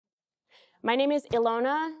My name is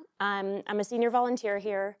Ilona. I'm a senior volunteer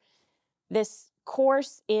here. This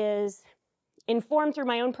course is informed through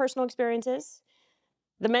my own personal experiences,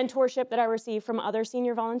 the mentorship that I receive from other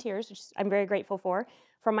senior volunteers, which I'm very grateful for,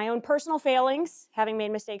 from my own personal failings, having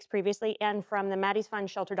made mistakes previously, and from the Maddie's Fun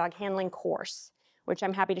Shelter Dog Handling course, which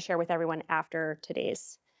I'm happy to share with everyone after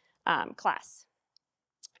today's class.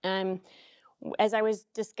 As I was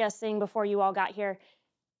discussing before you all got here,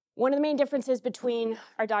 one of the main differences between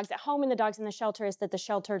our dogs at home and the dogs in the shelter is that the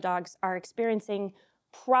shelter dogs are experiencing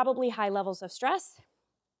probably high levels of stress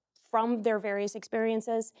from their various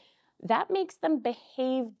experiences. That makes them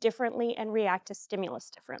behave differently and react to stimulus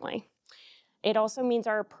differently. It also means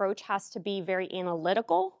our approach has to be very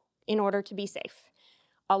analytical in order to be safe.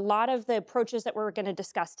 A lot of the approaches that we're going to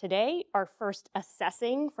discuss today are first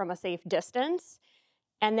assessing from a safe distance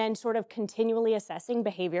and then sort of continually assessing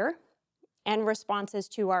behavior and responses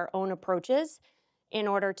to our own approaches in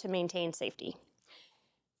order to maintain safety.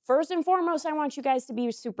 First and foremost, I want you guys to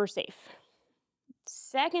be super safe.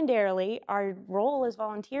 Secondarily, our role as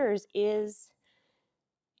volunteers it's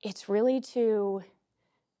really to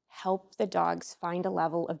help the dogs find a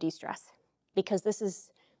level of de-stress, because this is,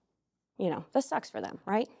 this sucks for them,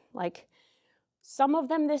 right? Like, some of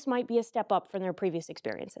them, this might be a step up from their previous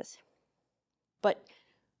experiences. But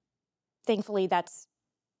thankfully, that's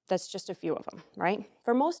just a few of them, right?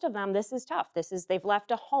 For most of them, this is tough. They've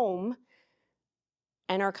left a home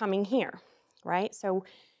and are coming here, right? So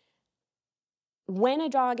when a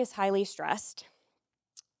dog is highly stressed,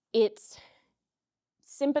 its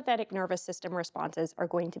sympathetic nervous system responses are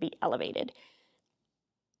going to be elevated,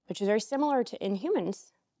 which is very similar to in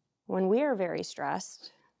humans. When we are very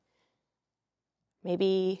stressed,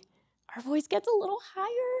 maybe our voice gets a little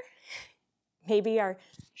higher, maybe our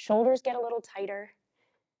shoulders get a little tighter,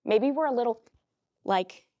 maybe we're a little,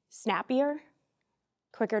 snappier,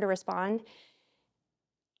 quicker to respond.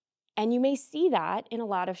 And you may see that in a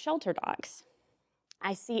lot of shelter dogs.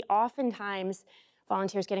 I see oftentimes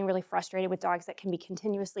volunteers getting really frustrated with dogs that can be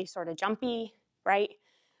continuously sort of jumpy, right?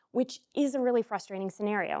 Which is a really frustrating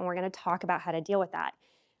scenario, and we're going to talk about how to deal with that.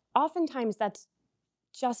 Oftentimes, that's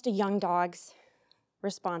just a young dog's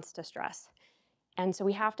response to stress. And so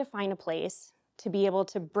we have to find a place to be able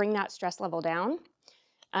to bring that stress level down.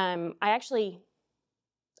 I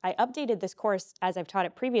updated this course as I've taught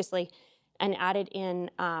it previously and added in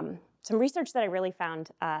some research that I really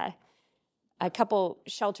found. A couple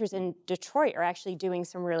shelters in Detroit are actually doing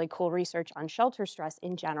some really cool research on shelter stress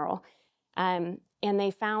in general. And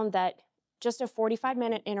they found that just a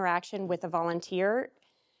 45-minute interaction with a volunteer,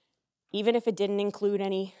 even if it didn't include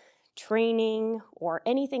any training or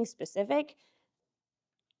anything specific,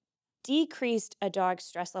 decreased a dog's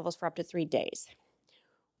stress levels for up to 3 days,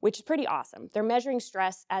 which is pretty awesome. They're measuring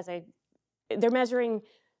stress they're measuring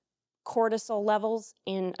cortisol levels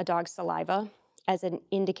in a dog's saliva as an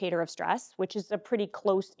indicator of stress, which is a pretty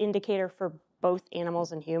close indicator for both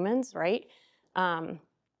animals and humans, right? So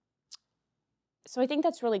I think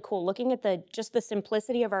that's really cool, looking at just the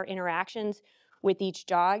simplicity of our interactions with each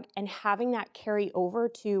dog and having that carry over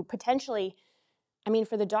to potentially,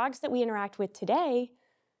 for the dogs that we interact with today,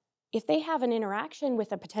 if they have an interaction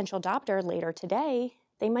with a potential adopter later today,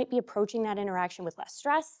 they might be approaching that interaction with less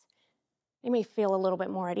stress. They may feel a little bit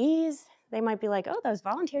more at ease. They might be like, oh, those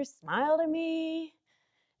volunteers smiled at me.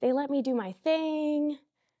 They let me do my thing.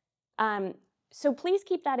 So please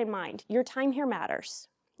keep that in mind. Your time here matters.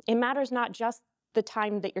 It matters not just the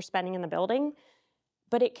time that you're spending in the building,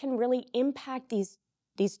 but it can really impact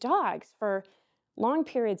these dogs for long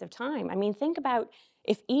periods of time. Think about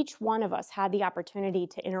if each one of us had the opportunity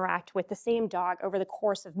to interact with the same dog over the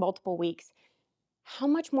course of multiple weeks, how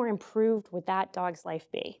much more improved would that dog's life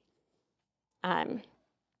be? And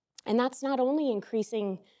that's not only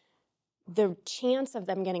increasing the chance of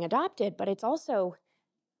them getting adopted, but it's also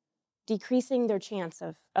decreasing their chance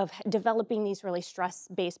of developing these really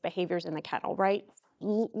stress-based behaviors in the kennel, right?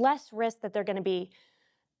 Less risk that they're going to be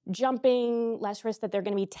jumping, less risk that they're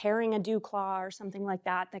going to be tearing a dew claw or something like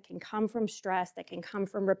that can come from stress, that can come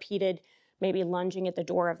from repeated, maybe lunging at the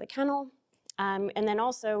door of the kennel. And then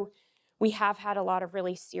also, we have had a lot of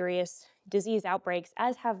really serious disease outbreaks,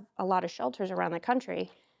 as have a lot of shelters around the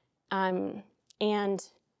country.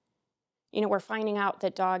 We're finding out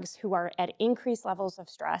that dogs who are at increased levels of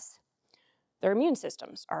stress, their immune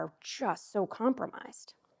systems are just so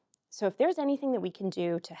compromised. So if there's anything that we can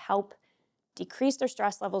do to help decrease their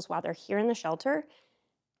stress levels while they're here in the shelter,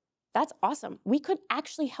 that's awesome. We could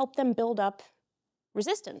actually help them build up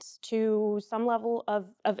resistance to some level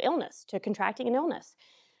of illness, to contracting an illness.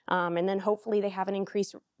 And then hopefully they have an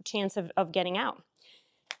increased chance of getting out.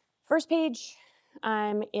 First page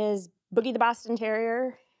is Boogie the Boston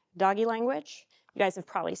Terrier, doggy language. You guys have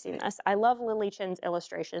probably seen this. I love Lily Chin's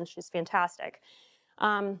illustrations. She's fantastic.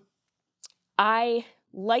 I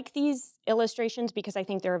like these illustrations because I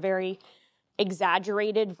think they're a very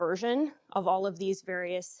exaggerated version of all of these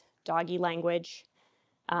various doggy language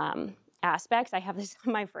aspects. I have this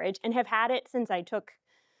on my fridge and have had it since I took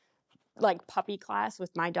like puppy class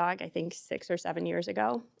with my dog, I think 6 or 7 years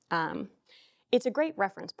ago. It's a great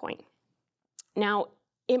reference point. Now,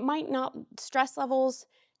 it might not, stress levels,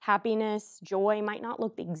 happiness, joy might not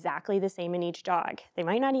look exactly the same in each dog. They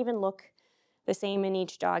might not even look the same in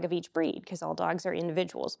each dog of each breed because all dogs are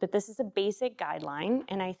individuals, but this is a basic guideline,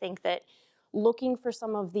 and I think that looking for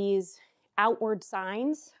some of these outward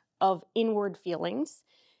signs of inward feelings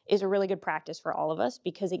is a really good practice for all of us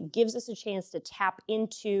because it gives us a chance to tap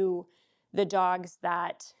into the dogs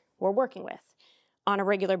that we're working with on a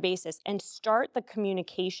regular basis and start the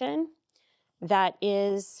communication that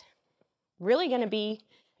is really going to be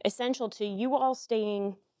essential to you all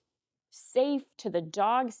staying safe, to the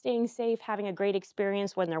dog staying safe, having a great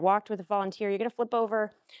experience when they're walked with a volunteer. You're going to flip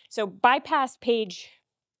over. So bypass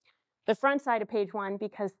the front side of page 1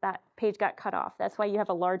 because that page got cut off. That's why you have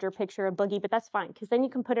a larger picture of Boogie, but that's fine because then you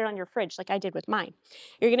can put it on your fridge like I did with mine.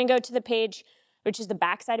 You're going to go to the page, which is the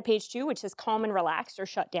back side of page 2, which is calm and relaxed or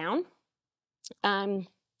shut down.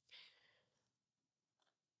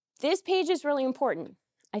 This page is really important.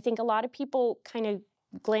 I think a lot of people kind of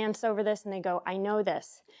glance over this and they go, I know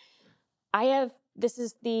this. This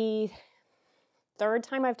is the 3rd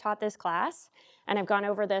time I've taught this class, and I've gone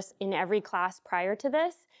over this in every class prior to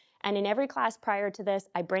this. And in every class prior to this,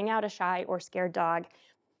 I bring out a shy or scared dog,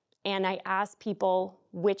 and I ask people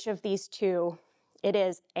which of these two it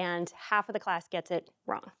is, and half of the class gets it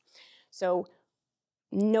wrong. So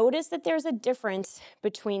notice that there's a difference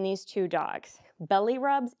between these two dogs. Belly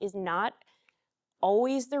rubs is not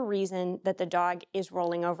always the reason that the dog is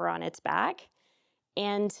rolling over on its back,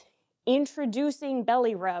 and introducing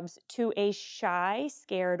belly rubs to a shy,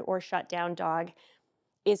 scared, or shut down dog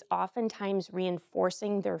is oftentimes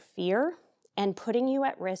reinforcing their fear and putting you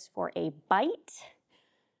at risk for a bite,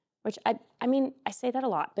 which I mean, I say that a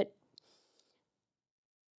lot, but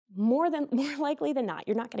more likely than not,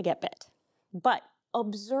 you're not going to get bit. But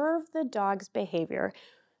observe the dog's behavior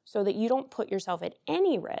so that you don't put yourself at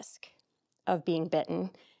any risk of being bitten,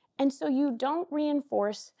 and so you don't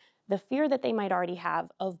reinforce the fear that they might already have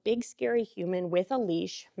of big, scary human with a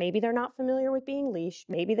leash. Maybe they're not familiar with being leashed.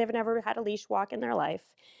 Maybe they've never had a leash walk in their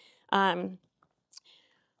life. We're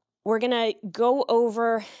gonna go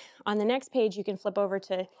over, on the next page, you can flip over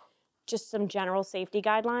to just some general safety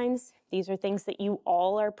guidelines. These are things that you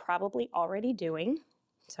all are probably already doing,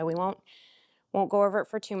 so we won't go over it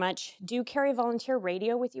for too much. Do carry volunteer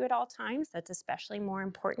radio with you at all times. That's especially more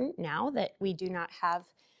important now that we do not have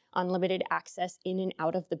unlimited access in and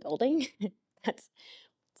out of the building. It's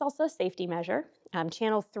also a safety measure.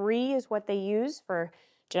 Channel 3 is what they use for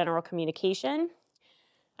general communication.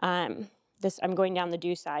 I'm going down the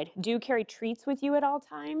do side. Do carry treats with you at all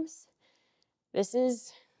times. This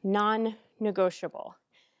is non-negotiable.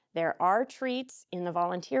 There are treats in the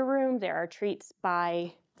volunteer room. There are treats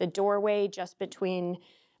by the doorway just between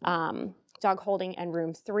dog holding and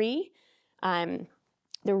room 3. The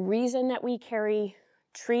reason that we carry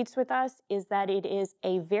treats with us is that it is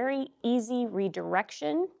a very easy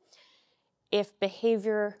redirection if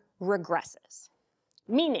behavior regresses.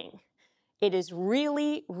 Meaning, it is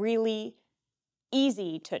really, really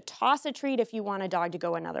easy to toss a treat if you want a dog to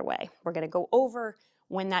go another way. We're going to go over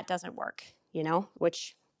when that doesn't work,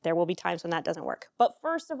 which there will be times when that doesn't work. But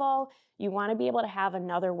first of all, you want to be able to have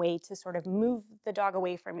another way to sort of move the dog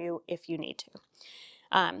away from you if you need to.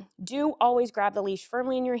 Do always grab the leash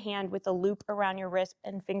firmly in your hand with the loop around your wrist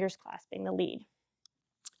and fingers clasping the lead.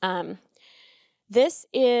 This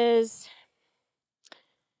is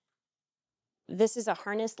a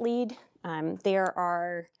harness lead. There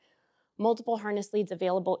are multiple harness leads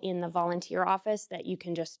available in the volunteer office that you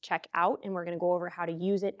can just check out, and we're going to go over how to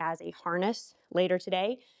use it as a harness later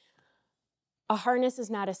today. A harness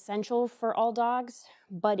is not essential for all dogs,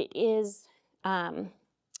 but it is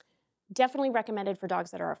definitely recommended for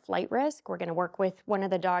dogs that are at flight risk. We're going to work with one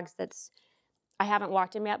of the dogs I haven't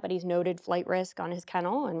walked him yet, but he's noted flight risk on his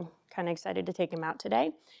kennel, and kind of excited to take him out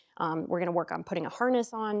today. We're going to work on putting a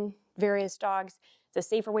harness on various dogs. It's a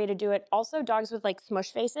safer way to do it. Also, dogs with like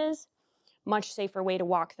smush faces, much safer way to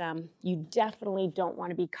walk them. You definitely don't want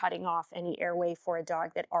to be cutting off any airway for a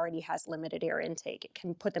dog that already has limited air intake. It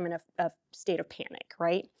can put them in a state of panic,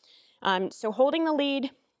 right? So holding the lead,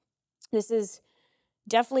 this is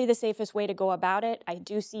definitely the safest way to go about it. I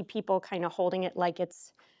do see people kind of holding it like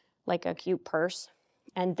it's like a cute purse.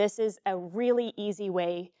 And this is a really easy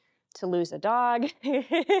way to lose a dog.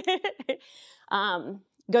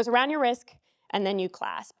 Goes around your wrist, and then you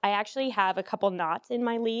clasp. I actually have a couple knots in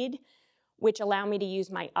my lead, which allow me to use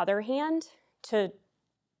my other hand to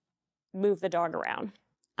move the dog around.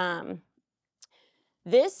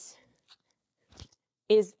 This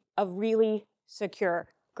is a really secure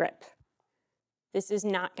grip. This is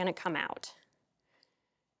not going to come out.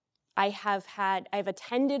 I've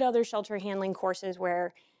attended other shelter handling courses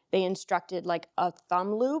where they instructed like a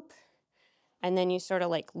thumb loop, and then you sort of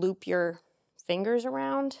like loop your fingers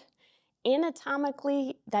around.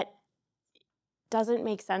 Anatomically, that doesn't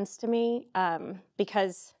make sense to me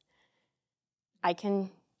because I can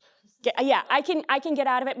get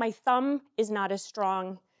out of it. My thumb is not as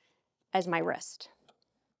strong as my wrist,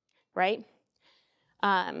 right?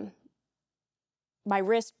 My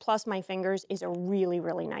wrist plus my fingers is a really,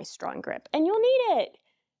 really nice strong grip, and you'll need it.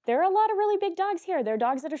 There are a lot of really big dogs here. There are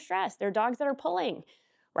dogs that are stressed. There are dogs that are pulling,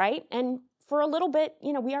 right? And for a little bit,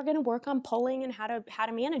 we are going to work on pulling and how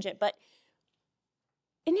to manage it. But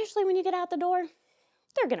initially, when you get out the door,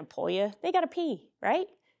 they're going to pull you. They got to pee, right?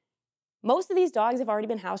 Most of these dogs have already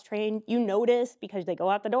been house trained. You notice because they go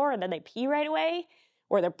out the door and then they pee right away,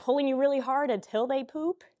 or they're pulling you really hard until they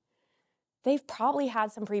poop. They've probably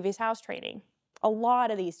had some previous house training. A lot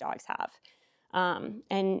of these dogs have.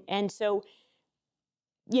 And so,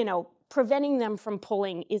 preventing them from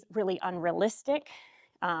pulling is really unrealistic.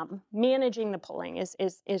 Managing the pulling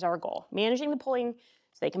is our goal. Managing the pulling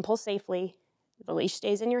so they can pull safely. The leash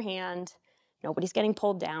stays in your hand. Nobody's getting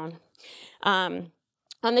pulled down. On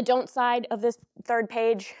the don't side of this third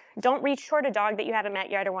page, don't reach toward a dog that you haven't met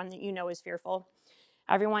yet or one that you know is fearful.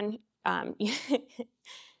 Everyone,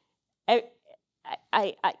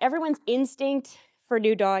 everyone's instinct for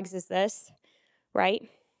new dogs is this, right?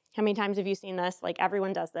 How many times have you seen this? Like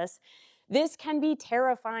everyone does this. This can be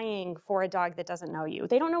terrifying for a dog that doesn't know you.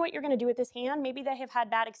 They don't know what you're going to do with this hand. Maybe they have had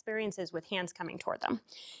bad experiences with hands coming toward them.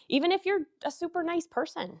 Even if you're a super nice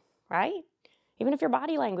person, right? Even if your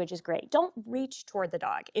body language is great, don't reach toward the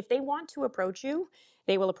dog. If they want to approach you,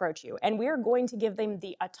 they will approach you. And we're going to give them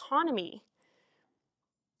the autonomy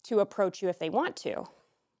to approach you if they want to,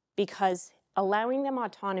 because allowing them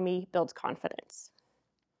autonomy builds confidence,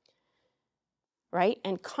 right?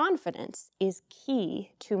 And confidence is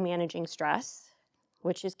key to managing stress,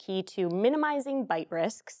 which is key to minimizing bite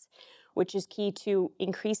risks, which is key to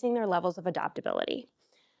increasing their levels of adaptability.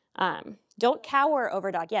 Don't cower over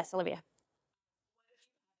a dog. Yes, Olivia.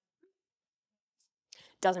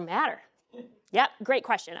 Doesn't matter. Yep, great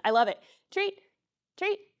question. I love it. Treat,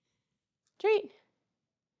 treat, treat,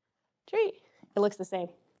 treat. It looks the same.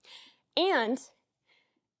 And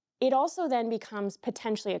it also then becomes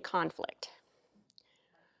potentially a conflict.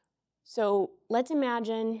 So let's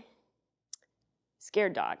imagine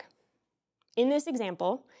scared dog. In this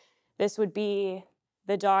example, this would be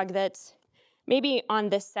the dog that's maybe on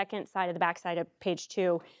this second side of the back side of page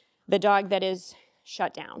 2, the dog that is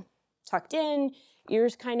shut down, tucked in,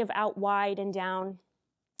 ears kind of out wide and down,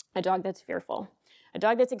 a dog that's fearful, a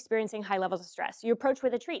dog that's experiencing high levels of stress. You approach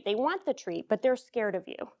with a treat. They want the treat, but they're scared of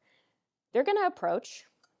you. They're going to approach.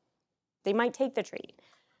 They might take the treat.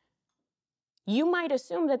 You might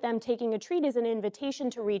assume that them taking a treat is an invitation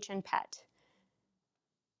to reach and pet,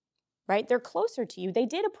 right? They're closer to you. They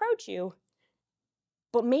did approach you,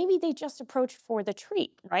 but maybe they just approached for the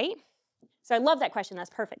treat, right? So I love that question.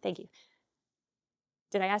 That's perfect. Thank you.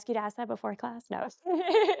 Did I ask you to ask that before class? No.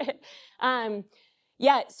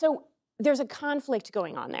 Yeah, so there's a conflict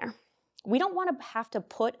going on there. We don't want to have to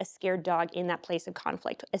put a scared dog in that place of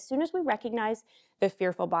conflict. As soon as we recognize the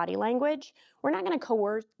fearful body language, we're not going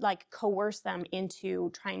to coerce them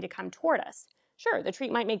into trying to come toward us. Sure, the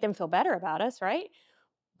treat might make them feel better about us, right?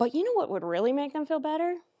 But you know what would really make them feel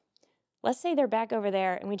better? Let's say they're back over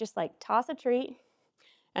there and we just toss a treat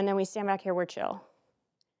and then we stand back here, we're chill.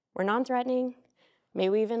 We're non-threatening. Maybe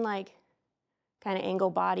we even kind of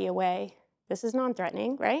angle body away. This is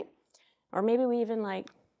non-threatening, right? Or maybe we even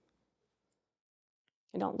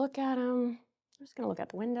I don't look at them. I'm just going to look out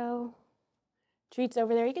the window. Treat's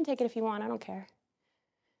over there. You can take it if you want. I don't care.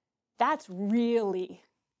 That's really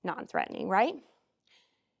non-threatening, right?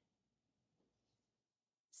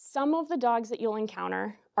 Some of the dogs that you'll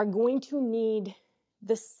encounter are going to need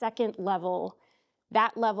the second level,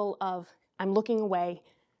 that level of I'm looking away,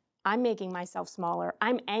 I'm making myself smaller,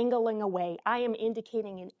 I'm angling away, I am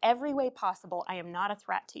indicating in every way possible I am not a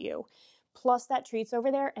threat to you. Plus that treat's over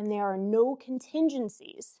there and there are no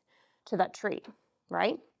contingencies to that treat,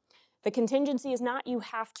 right? The contingency is not you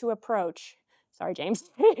have to approach. Sorry, James.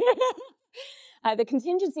 The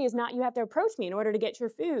contingency is not you have to approach me in order to get your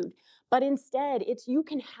food, but instead it's you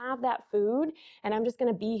can have that food and I'm just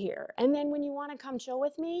gonna be here. And then when you wanna come chill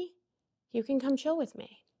with me, you can come chill with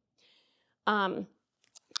me.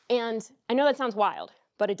 And I know that sounds wild,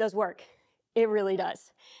 but it does work. It really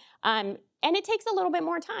does. And it takes a little bit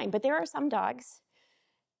more time, but there are some dogs,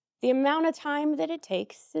 the amount of time that it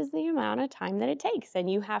takes is the amount of time that it takes.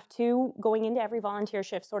 And you have to, going into every volunteer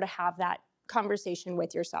shift, sort of have that conversation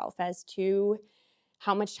with yourself as to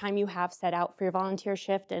how much time you have set out for your volunteer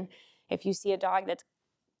shift. And if you see a dog that's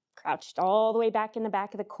crouched all the way back in the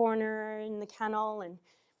back of the corner in the kennel and,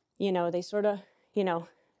 they sort of, the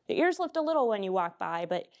ears lift a little when you walk by,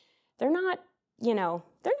 but they're not, they're not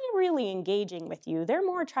really engaging with you. They're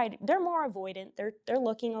more avoidant. They're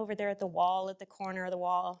looking over there at the wall, at the corner of the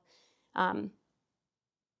wall. So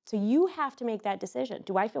you have to make that decision.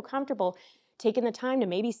 Do I feel comfortable taking the time to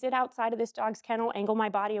maybe sit outside of this dog's kennel, angle my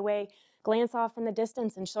body away, glance off in the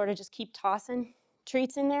distance, and sort of just keep tossing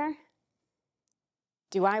treats in there?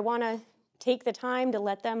 Do I want to take the time to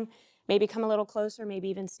let them maybe come a little closer, maybe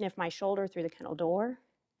even sniff my shoulder through the kennel door?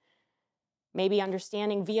 Maybe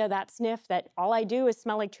understanding via that sniff that all I do is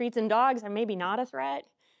smell like treats and dogs, I'm maybe not a threat.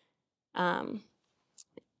 And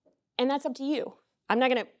that's up to you.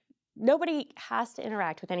 Nobody has to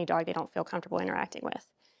interact with any dog they don't feel comfortable interacting with.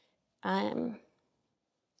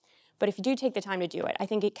 But if you do take the time to do it, I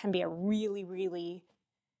think it can be a really, really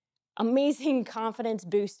amazing confidence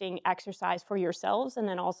boosting exercise for yourselves, and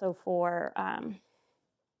then also for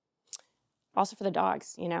the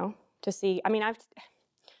dogs, to see.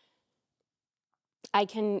 I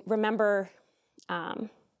can remember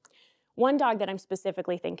one dog that I'm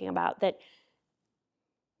specifically thinking about that,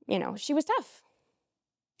 she was tough.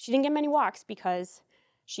 She didn't get many walks because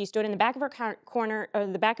she stood in the back of her corner, or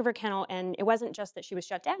the back of her kennel, and it wasn't just that she was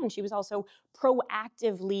shut down. She was also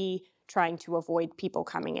proactively trying to avoid people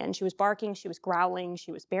coming in. She was barking, she was growling,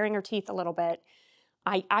 she was baring her teeth a little bit.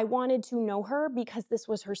 I wanted to know her because this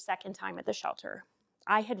was her second time at the shelter.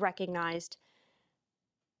 I had recognized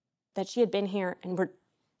that she had been here and were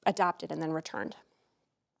adopted and then returned.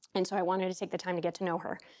 And so I wanted to take the time to get to know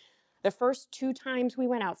her. The first 2 times we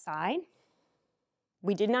went outside,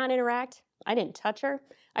 we did not interact. I didn't touch her.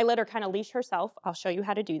 I let her kind of leash herself. I'll show you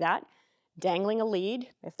how to do that. Dangling a lead.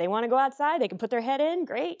 If they want to go outside, they can put their head in.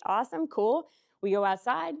 Great, awesome, cool. We go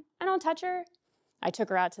outside. I don't touch her. I took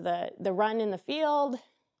her out to the run in the field,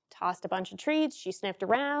 tossed a bunch of treats. She sniffed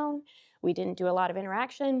around. We didn't do a lot of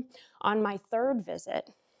interaction. On my third visit,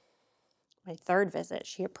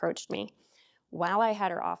 she approached me while I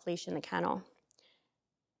had her off leash in the kennel.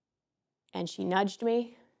 And she nudged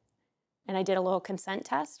me, and I did a little consent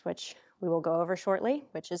test, which we will go over shortly,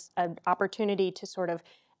 which is an opportunity to sort of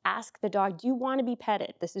ask the dog, do you want to be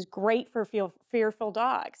petted? This is great for fearful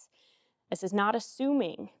dogs. This is not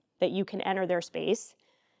assuming that you can enter their space.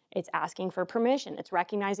 It's asking for permission. It's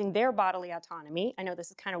recognizing their bodily autonomy. I know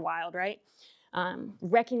this is kind of wild, right?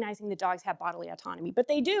 Recognizing that dogs have bodily autonomy, but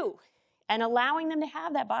they do. And allowing them to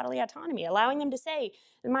have that bodily autonomy, allowing them to say,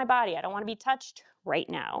 in my body, I don't want to be touched right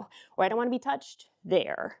now, or I don't want to be touched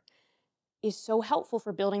there, is so helpful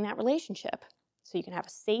for building that relationship. So you can have a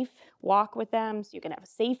safe walk with them, so you can have a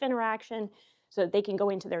safe interaction, so that they can go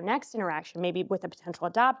into their next interaction, maybe with a potential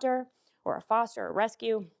adopter or a foster or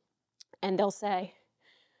rescue, and they'll say,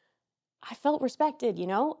 I felt respected,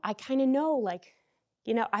 I kind of know,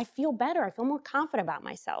 I feel better, I feel more confident about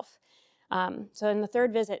myself. So in the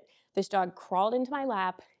third visit, this dog crawled into my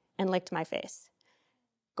lap and licked my face,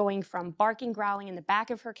 going from barking, growling in the back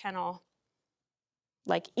of her kennel,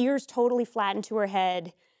 like ears totally flattened to her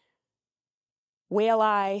head, whale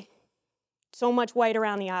eye, so much white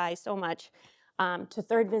around the eye, so much, to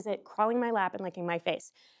third visit, crawling my lap and licking my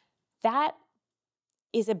face. That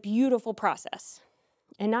is a beautiful process.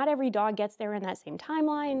 And not every dog gets there in that same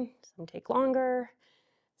timeline. Some take longer.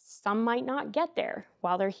 Some might not get there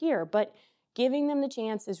while they're here, but giving them the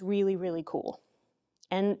chance is really, really cool.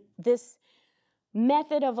 And this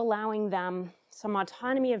method of allowing them some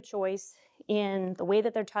autonomy of choice in the way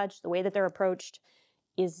that they're touched, the way that they're approached,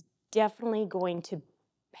 is definitely going to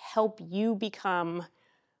help you become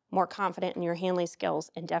more confident in your handling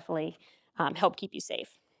skills and definitely help keep you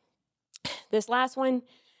safe. This last one,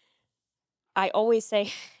 I always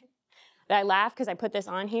say that I laugh because I put this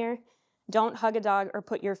on here. Don't hug a dog or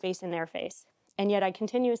put your face in their face. And yet I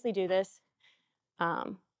continuously do this.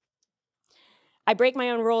 I break my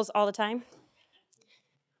own rules all the time.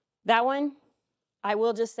 That one, I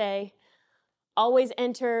will just say, always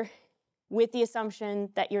enter with the assumption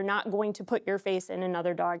that you're not going to put your face in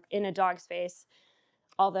a dog's face,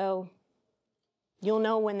 although you'll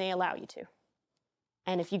know when they allow you to.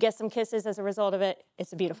 And if you get some kisses as a result of it,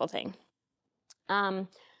 it's a beautiful thing. On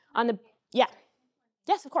the, yeah,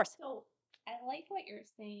 yes, of course. So I like what you're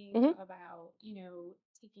saying about,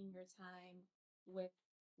 taking your time with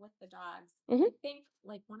the dogs. I think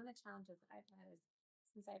like one of the challenges that I've had is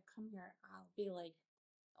since I've come here, I'll be like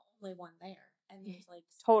the only one there. And there's like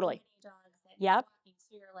so many dogs that you're walking.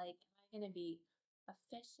 So you're like, am I gonna be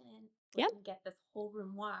efficient? We're gonna get this whole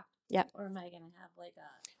room walked. Or am I gonna have like a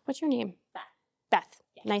What's your name? Beth. Beth.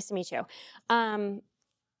 Yeah. Nice to meet you. I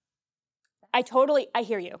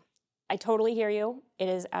hear you. I totally hear you. It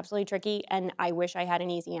is absolutely tricky, and I wish I had an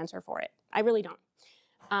easy answer for it. I really don't.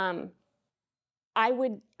 I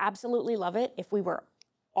would absolutely love it if we were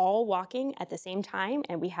all walking at the same time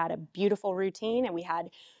and we had a beautiful routine and we had,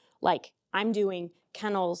 like, I'm doing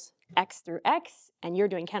kennels X through X and you're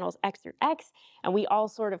doing kennels X through X, and we all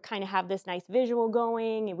sort of kind of have this nice visual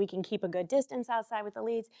going and we can keep a good distance outside with the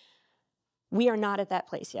leads. We are not at that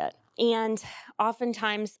place yet. And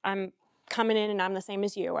oftentimes I'm coming in and I'm the same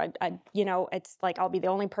as you. It's like I'll be the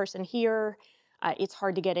only person here. It's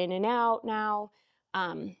hard to get in and out now.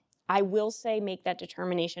 I will say make that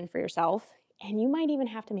determination for yourself. And you might even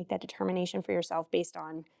have to make that determination for yourself based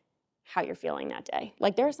on how you're feeling that day.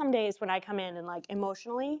 Like there are some days when I come in and like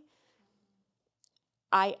emotionally,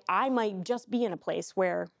 I might just be in a place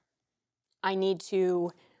where I need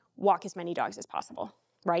to walk as many dogs as possible,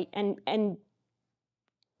 right? And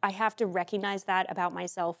I have to recognize that about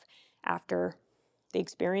myself after the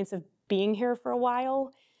experience of being here for a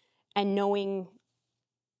while and knowing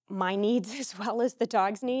my needs as well as the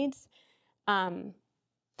dog's needs. Then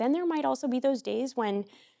there might also be those days when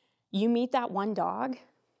you meet that one dog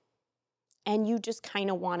and you just kind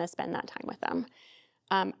of want to spend that time with them.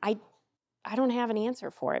 I don't have an answer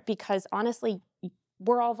for it because honestly,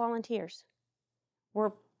 we're all volunteers.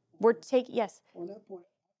 We're taking, yes. On that point,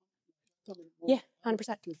 Yeah,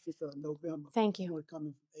 100%. Since November. Thank you. We're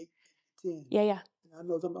coming from 8 to 10. Yeah. And I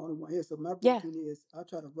know I'm the only one here, so my routine is I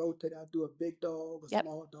try to rotate. I do a big dog, a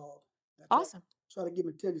small dog. Awesome. Try to give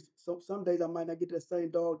them attention. So some days I might not get that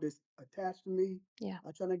same dog that's attached to me. Yeah.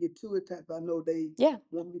 I try not to get too attached, but I know they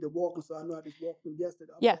want me to walk them, so I know I just walked them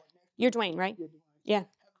yesterday. You're Dwayne, right? Yeah.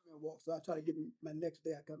 Haven't been walked, so I try to get them my next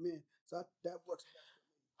day I come in. So that works best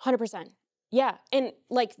for me. 100%. Yeah, and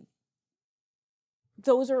like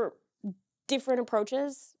those are different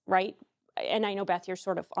approaches, right? And I know, Beth, you're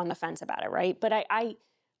sort of on the fence about it, right? But I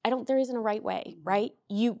don't, there isn't a right way, right?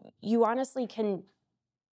 You honestly can,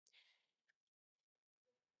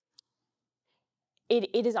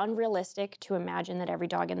 it is unrealistic to imagine that every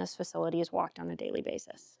dog in this facility is walked on a daily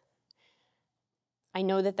basis. I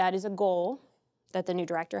know that that is a goal that the new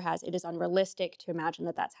director has. It is unrealistic to imagine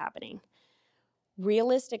that that's happening.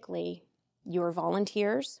 Realistically, you are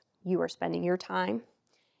volunteers, you are spending your time,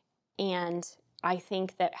 and I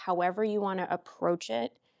think that however you want to approach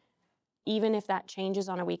it, even if that changes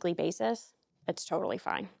on a weekly basis, it's totally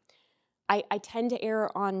fine. I tend to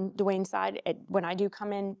err on Dwayne's side when I do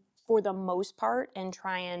come in for the most part and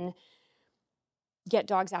try and get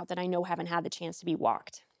dogs out that I know haven't had the chance to be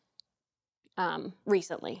walked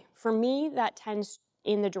recently. For me, that tends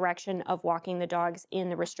in the direction of walking the dogs in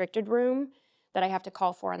the restricted room that I have to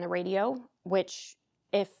call for on the radio, which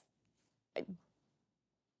if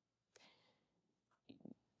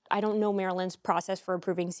I don't know Maryland's process for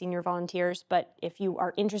approving senior volunteers, but if you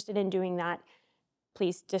are interested in doing that,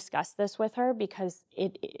 please discuss this with her because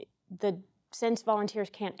since volunteers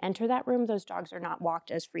can't enter that room, those dogs are not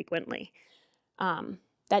walked as frequently.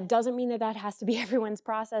 That doesn't mean that has to be everyone's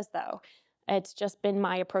process, though. It's just been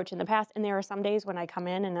my approach in the past, and there are some days when I come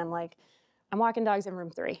in and I'm like, I'm walking dogs in room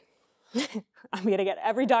 3. I'm gonna get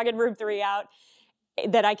every dog in room 3 out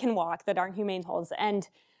that I can walk that aren't humane holds, and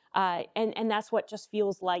that's what just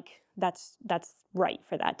feels like that's right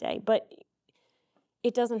for that day. But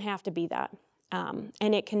it doesn't have to be that, and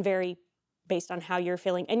it can vary based on how you're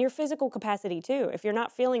feeling and your physical capacity too. If you're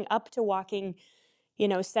not feeling up to walking,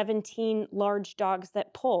 17 large dogs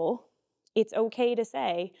that pull, it's okay to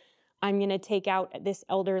say, I'm going to take out this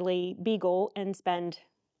elderly beagle and spend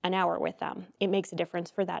an hour with them. It makes a difference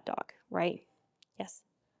for that dog, right? Yes.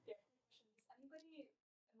 Anybody,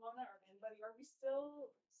 Ilona or anybody, are we still,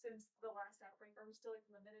 since the last outbreak, are we still like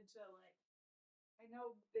limited to like, I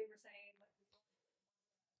know they were saying like.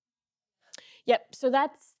 Yep, so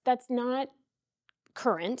that's not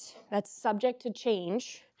current. That's subject to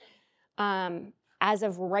change. As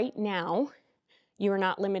of right now, you are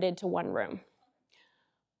not limited to one room.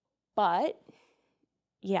 But,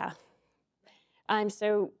 yeah.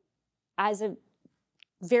 So as of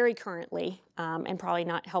very currently, and probably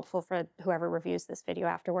not helpful for whoever reviews this video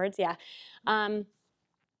afterwards,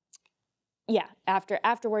 Yeah,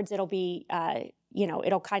 afterwards it'll be, you know,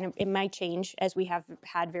 it might change as we have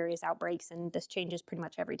had various outbreaks, and this changes pretty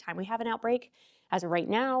much every time we have an outbreak. As of right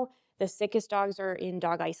now, the sickest dogs are in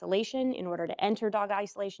dog isolation. In order to enter dog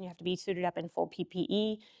isolation, you have to be suited up in full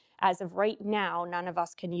PPE. As of right now, none of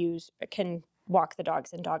us can walk the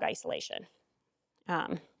dogs in dog isolation.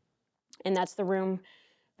 And that's the room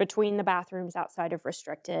between the bathrooms outside of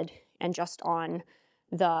restricted and just on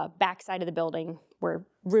the back side of the building, where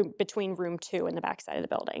between room 2 and the back side of the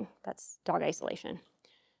building. That's dog isolation.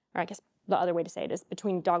 Or I guess the other way to say it is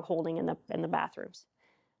between dog holding and the bathrooms.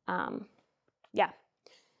 Yeah.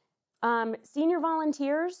 Senior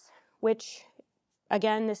volunteers, which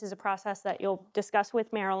again, this is a process that you'll discuss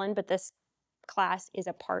with Marilyn, but this class is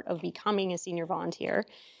a part of becoming a senior volunteer.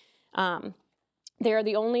 They are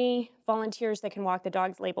the only volunteers that can walk the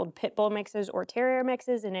dogs labeled pit bull mixes or terrier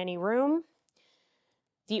mixes in any room.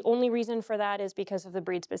 The only reason for that is because of the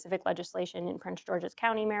breed-specific legislation in Prince George's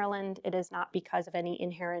County, Maryland. It is not because of any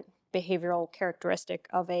inherent behavioral characteristic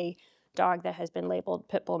of a dog that has been labeled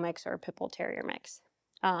pit bull mix or pit bull terrier mix.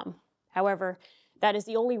 However, that is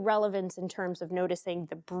the only relevance in terms of noticing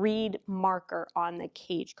the breed marker on the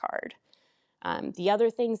cage card. The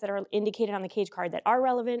other things that are indicated on the cage card that are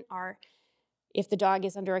relevant are if the dog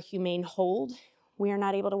is under a humane hold, we are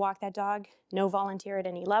not able to walk that dog. No volunteer at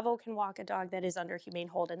any level can walk a dog that is under humane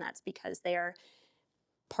hold, and that's because they are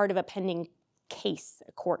part of a pending case,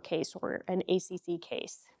 a court case or an ACC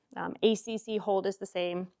case. ACC hold is the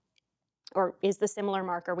same, or is the similar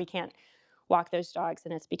marker. We can't walk those dogs,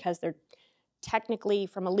 and it's because they're technically,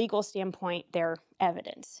 from a legal standpoint, they're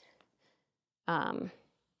evidence.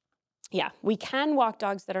 Yeah, we can walk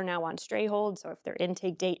dogs that are now on stray hold, so if their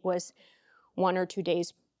intake date was 1 or 2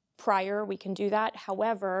 days prior, we can do that.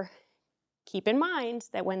 However, keep in mind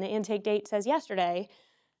that when the intake date says yesterday,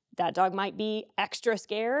 that dog might be extra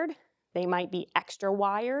scared, they might be extra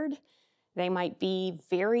wired, they might be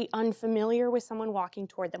very unfamiliar with someone walking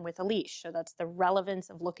toward them with a leash. So that's the relevance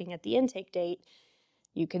of looking at the intake date.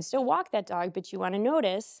 You can still walk that dog, but you want to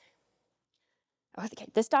notice, oh,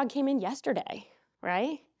 this dog came in yesterday,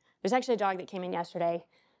 right? There's actually a dog that came in yesterday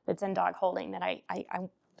that's in dog holding that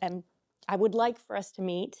I would like for us to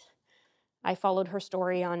meet. I followed her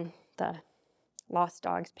story on the Lost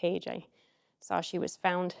Dogs page. I saw she was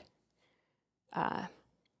found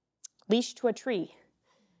leashed to a tree.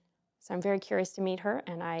 So I'm very curious to meet her,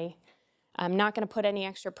 and I'm not going to put any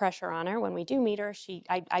extra pressure on her. When we do meet her,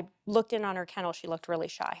 I looked in on her kennel. She looked really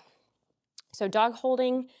shy. So dog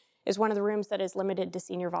holding is one of the rooms that is limited to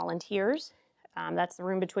senior volunteers. That's the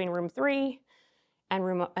room between room 3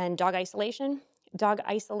 and dog isolation. Dog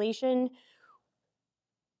isolation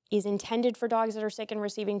is intended for dogs that are sick and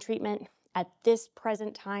receiving treatment. At this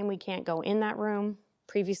present time, we can't go in that room.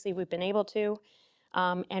 Previously, we've been able to.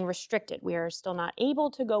 And restricted. We are still not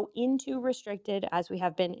able to go into restricted as we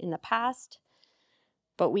have been in the past,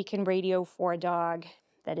 but we can radio for a dog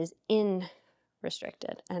that is in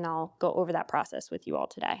restricted, and I'll go over that process with you all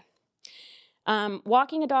today.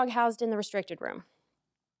 Walking a dog housed in the restricted room.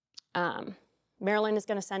 Marilyn is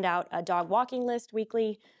going to send out a dog walking list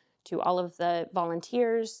weekly to all of the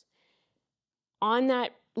volunteers. On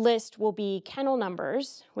that list will be kennel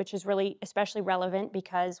numbers, which is really especially relevant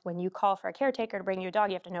because when you call for a caretaker to bring you a dog,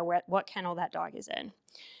 you have to know what kennel that dog is in.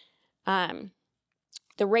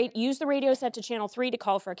 Use the radio set to channel 3 to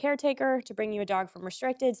call for a caretaker to bring you a dog from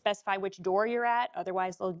restricted. Specify which door you're at,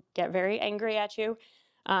 otherwise they'll get very angry at you.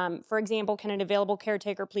 For example, can an available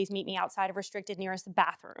caretaker please meet me outside of restricted nearest the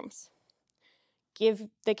bathrooms? Give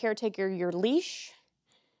the caretaker your leash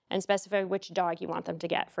and specify which dog you want them to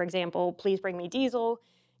get. For example, please bring me Diesel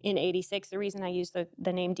in 86. The reason I use the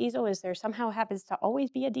name Diesel is there somehow happens to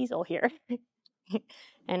always be a Diesel here.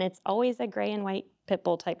 And it's always a gray and white pit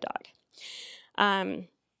bull type dog.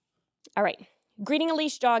 All right, greeting a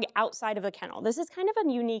leash dog outside of the kennel. This is kind of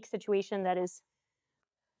a unique situation that is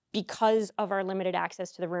because of our limited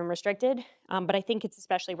access to the room restricted, but I think it's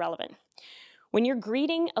especially relevant. When you're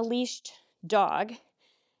greeting a leashed dog,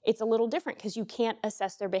 it's a little different because you can't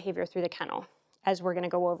assess their behavior through the kennel, as we're going to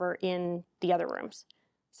go over in the other rooms.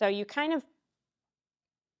 So you don't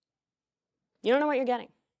know what you're getting.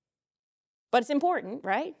 But it's important,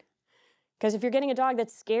 right? Because if you're getting a dog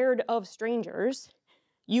that's scared of strangers,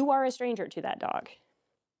 you are a stranger to that dog.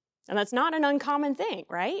 And that's not an uncommon thing,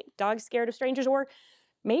 right? Dogs scared of strangers, or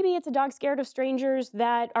maybe it's a dog scared of strangers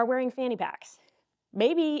that are wearing fanny packs.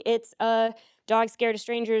 Maybe it's a dog scared of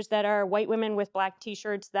strangers that are white women with black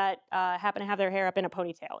t-shirts that happen to have their hair up in a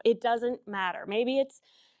ponytail. It doesn't matter. Maybe it's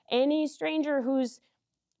any stranger who's,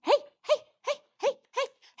 hey, hey, hey, hey,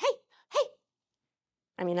 hey, hey, hey.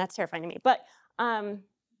 I mean, that's terrifying to me. But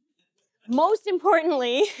Most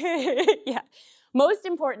importantly, yeah, most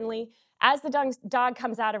importantly, as the dog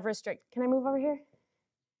comes out of restrict, can I move over here?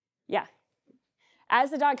 Yeah.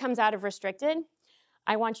 As the dog comes out of restricted,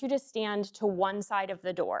 I want you to stand to one side of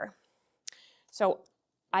the door. So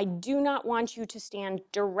I do not want you to stand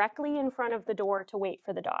directly in front of the door to wait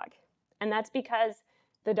for the dog. And that's because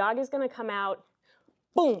the dog is going to come out,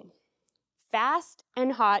 boom, fast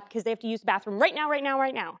and hot, because they have to use the bathroom right now, right now,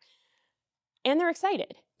 right now. And they're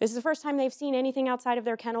excited. This is the first time they've seen anything outside of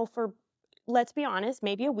their kennel for, let's be honest,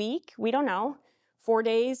 maybe a week, we don't know, 4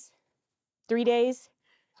 days, 3 days,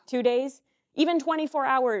 2 days, even 24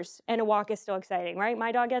 hours, and a walk is still exciting, right?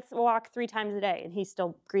 My dog gets a walk 3 times a day, and he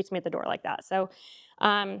still greets me at the door like that. So,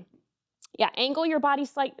 yeah, angle your body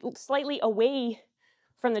slightly away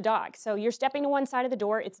from the dog. So you're stepping to one side of the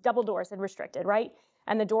door. It's double doors and restricted, right?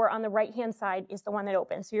 And the door on the right-hand side is the one that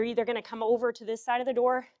opens. So you're either going to come over to this side of the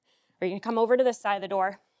door, or you're going to come over to this side of the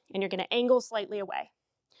door, and you're going to angle slightly away.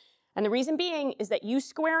 And the reason being is that you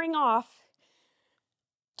squaring off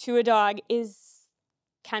to a dog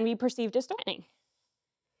can be perceived as threatening.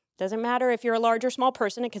 Doesn't matter if you're a large or small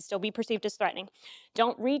person, it can still be perceived as threatening.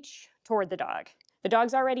 Don't reach toward the dog. The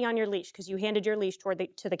dog's already on your leash because you handed your leash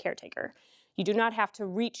to the caretaker. You do not have to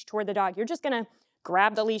reach toward the dog. You're just going to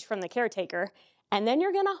grab the leash from the caretaker, and then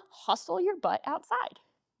you're going to hustle your butt outside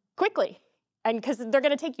quickly, and because they're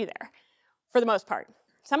going to take you there for the most part.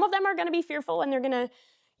 Some of them are going to be fearful, and they're going to,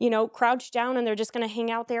 crouch down, and they're just going to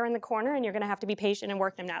hang out there in the corner, and you're going to have to be patient and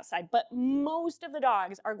work them outside. But most of the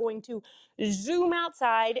dogs are going to zoom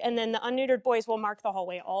outside, and then the unneutered boys will mark the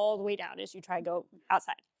hallway all the way down as you try to go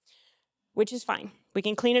outside, which is fine. We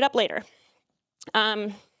can clean it up later.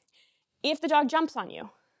 If the dog jumps on you,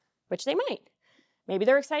 which they might, maybe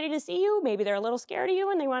they're excited to see you, maybe they're a little scared of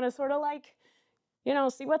you, and they want to sort of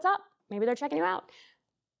see what's up. Maybe they're checking you out.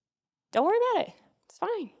 Don't worry about it. It's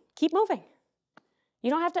fine. Keep moving. You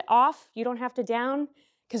don't have to off, you don't have to down,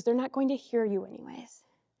 because they're not going to hear you anyways.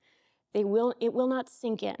 It will not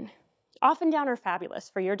sink in. Off and down are fabulous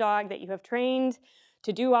for your dog that you have trained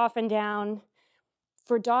to do off and down.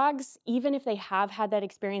 For dogs, even if they have had that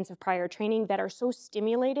experience of prior training that are so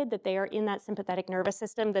stimulated that they are in that sympathetic nervous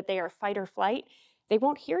system, that they are fight or flight, they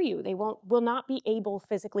won't hear you. They will not be able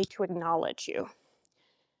physically to acknowledge you.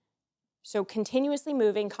 So continuously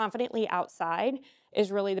moving confidently outside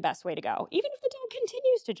is really the best way to go. Even if the dog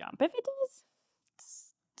continues to jump. If it does,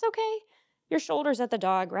 it's okay. Your shoulder's at the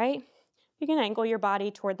dog, right? You can angle your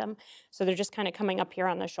body toward them so they're just kind of coming up here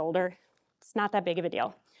on the shoulder. It's not that big of a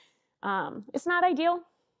deal. It's not ideal,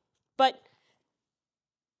 but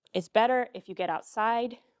it's better if you get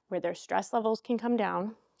outside where their stress levels can come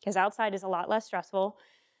down, because outside is a lot less stressful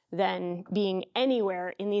than being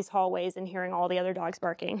anywhere in these hallways and hearing all the other dogs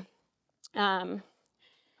barking.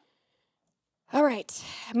 All right,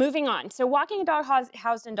 moving on. So walking a dog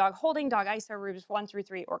housed in dog holding, dog ISO rooms 1 through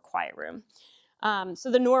 3, or quiet room. So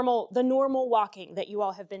the normal walking that you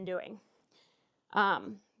all have been doing.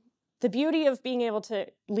 The beauty of being able to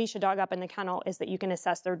leash a dog up in the kennel is that you can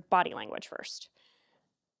assess their body language first,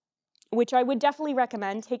 which I would definitely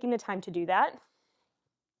recommend taking the time to do that,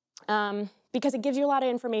 because it gives you a lot of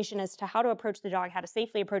information as to how to approach the dog, how to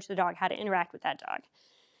safely approach the dog, how to interact with that dog.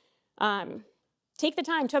 Take the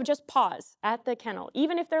time to just pause at the kennel.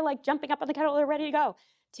 Even if they're jumping up on the kennel, they're ready to go.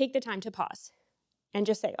 Take the time to pause and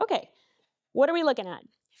just say, okay, what are we looking at?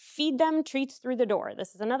 Feed them treats through the door.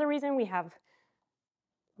 This is another reason we have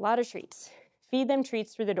a lot of treats. Feed them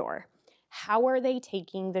treats through the door. How are they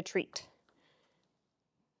taking the treat?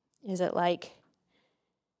 Is it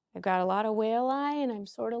I've got a lot of whale eye and I'm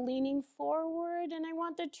sort of leaning forward and I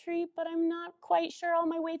want the treat, but I'm not quite sure all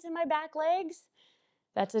my weight's in my back legs?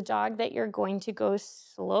 That's a dog that you're going to go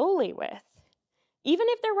slowly with. Even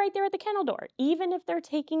if they're right there at the kennel door, even if they're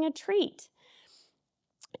taking a treat.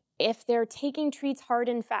 If they're taking treats hard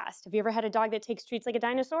and fast, have you ever had a dog that takes treats like a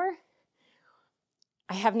dinosaur?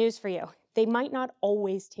 I have news for you. They might not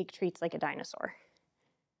always take treats like a dinosaur.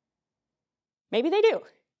 Maybe they do.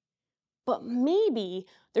 But maybe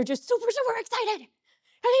they're just super, super excited. And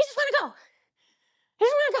they just want to go. They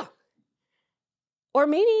just want to go. Or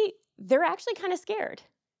maybe they're actually kind of scared.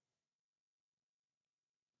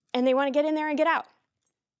 And they want to get in there and get out.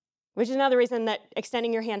 Which is another reason that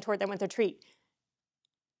extending your hand toward them with a treat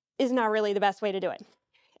is not really the best way to do it.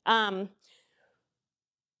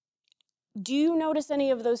 Do you notice any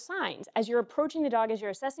of those signs? As you're approaching the dog, as you're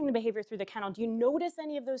assessing the behavior through the kennel, do you notice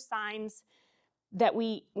any of those signs that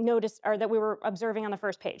we noticed, or that we were observing on the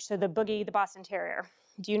first page? So the Boogie, the Boston Terrier.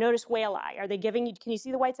 Do you notice whale eye? Are they giving you, can you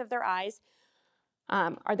see the whites of their eyes?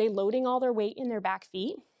 Are they loading all their weight in their back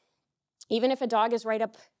feet? Even if a dog is right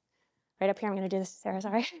up here, I'm gonna do this, Sarah,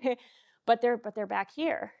 sorry. but they're back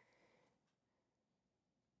here.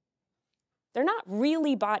 They're not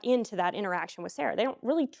really bought into that interaction with Sarah. They don't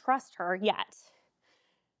really trust her yet,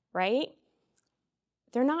 right?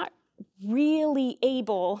 They're not really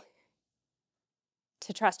able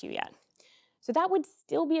to trust you yet. So that would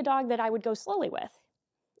still be a dog that I would go slowly with,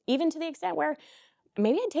 even to the extent where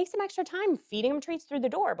maybe I'd take some extra time feeding them treats through the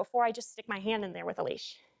door before I just stick my hand in there with a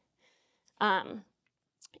leash.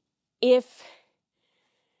 If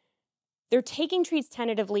they're taking treats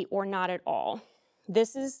tentatively or not at all,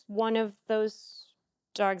 this is one of those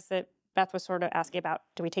dogs that Beth was sort of asking about,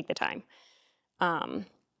 do we take the time?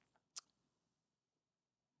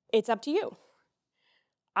 It's up to you.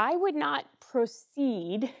 I would not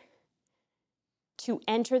proceed to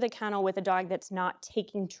enter the kennel with a dog that's not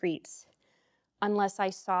taking treats unless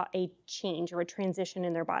I saw a change or a transition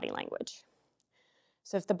in their body language.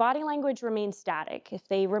 So if the body language remained static, if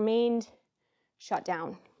they remained shut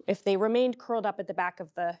down, if they remained curled up at the back of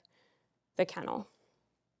the kennel,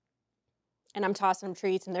 and I'm tossing them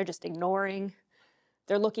treats and they're just ignoring,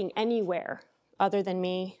 they're looking anywhere other than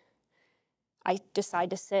me, I decide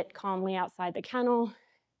to sit calmly outside the kennel.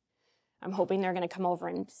 I'm hoping they're going to come over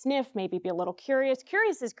and sniff, maybe be a little curious.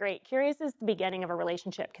 Curious is great. Curious is the beginning of a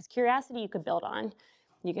relationship because curiosity you could build on.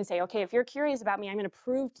 You can say, okay, if you're curious about me, I'm going to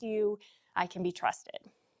prove to you I can be trusted.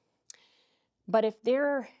 But if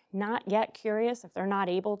they're not yet curious, if they're not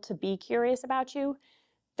able to be curious about you,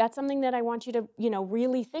 that's something that I want you to,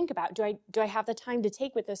 really think about. Do I have the time to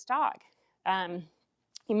take with this dog?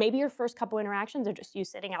 Maybe your first couple interactions are just you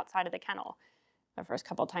sitting outside of the kennel the first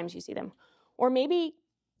couple times you see them. Or maybe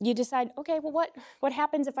you decide, okay, well, what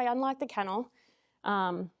happens if I unlock the kennel?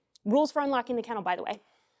 Rules for unlocking the kennel, by the way.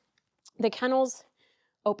 The kennels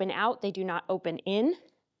open out. They do not open in.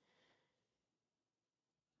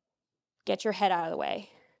 Get your head out of the way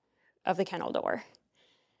of the kennel door,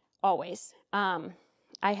 always.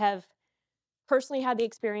 I have personally had the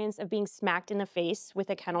experience of being smacked in the face with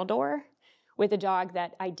a kennel door with a dog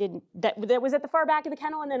that that was at the far back of the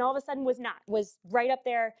kennel and then all of a sudden was right up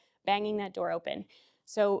there banging that door open.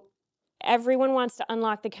 So everyone wants to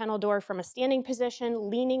unlock the kennel door from a standing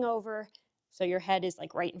position, leaning over, so your head is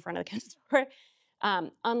like right in front of the kennel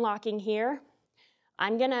door. Unlocking here.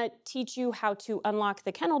 I'm gonna teach you how to unlock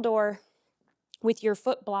the kennel door with your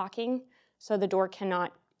foot blocking so the door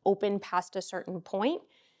cannot open past a certain point,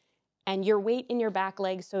 and your weight in your back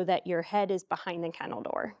leg so that your head is behind the kennel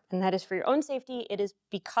door. And that is for your own safety. It is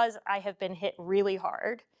because I have been hit really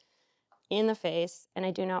hard in the face, and I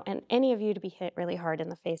do not want any of you to be hit really hard in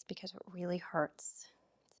the face because it really hurts,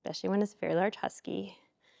 especially when it's a very large husky.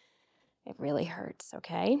 It really hurts,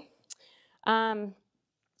 okay?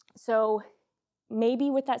 So maybe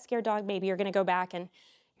with that scared dog, maybe you're gonna go back and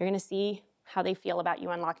you're gonna see how they feel about you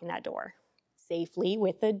unlocking that door safely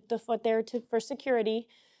with the foot there for security.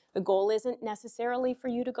 The goal isn't necessarily for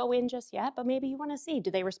you to go in just yet, but maybe you wanna see, do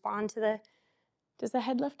they respond to does the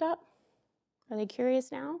head lift up? Are they curious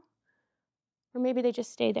now? Or maybe they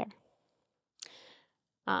just stay there.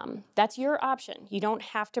 That's your option. You don't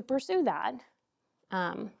have to pursue that.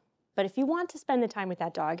 But if you want to spend the time with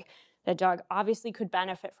that dog obviously could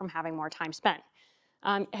benefit from having more time spent.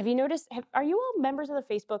 Have you noticed, are you all members of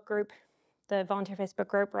the Facebook group, the volunteer Facebook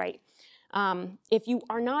group? Right. If you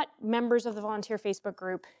are not members of the volunteer Facebook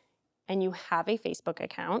group and you have a Facebook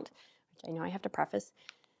account, which I know I have to preface,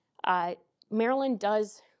 Marilyn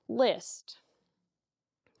does list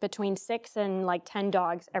between 6 and 10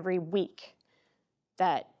 dogs every week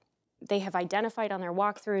that they have identified on their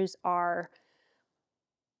walkthroughs are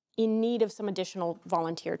in need of some additional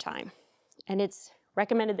volunteer time. And it's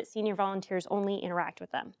recommended that senior volunteers only interact with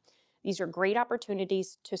them. These are great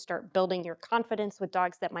opportunities to start building your confidence with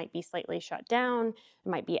dogs that might be slightly shut down,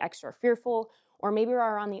 might be extra fearful, or maybe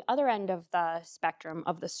are on the other end of the spectrum,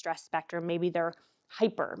 of the stress spectrum. Maybe they're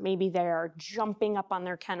hyper, maybe they're jumping up on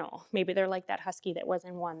their kennel. Maybe they're like that husky that was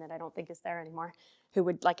in one that I don't think is there anymore, who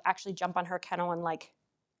would actually jump on her kennel and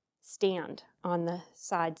stand on the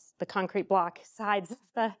sides, the concrete block sides of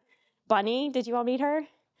the bunny. Did you all meet her?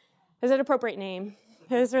 Is it an appropriate name?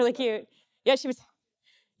 It was really cute. Yeah, she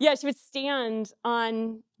would stand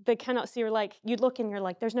on the kennel. So you'd look and you're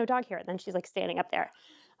like, there's no dog here. And then she's standing up there.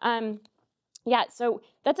 Yeah, so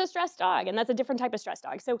that's a stress dog, and that's a different type of stress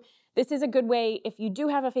dog. So this is a good way, if you do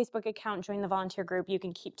have a Facebook account, join the volunteer group, you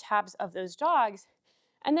can keep tabs of those dogs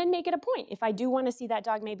and then make it a point. If I do want to see that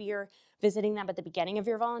dog, maybe you're visiting them at the beginning of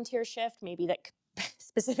your volunteer shift, maybe that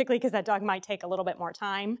specifically because that dog might take a little bit more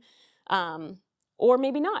time, or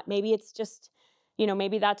maybe not. Maybe it's just,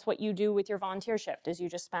 maybe that's what you do with your volunteer shift is you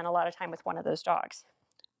just spend a lot of time with one of those dogs.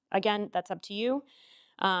 Again, that's up to you.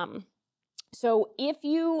 So if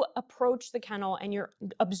you approach the kennel and you're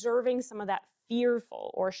observing some of that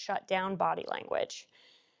fearful or shut down body language,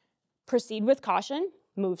 proceed with caution,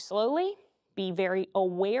 move slowly, be very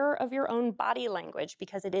aware of your own body language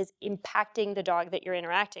because it is impacting the dog that you're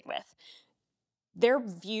interacting with. Their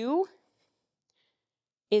view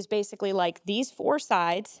is basically like these four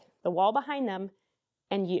sides, the wall behind them,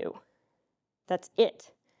 and you. That's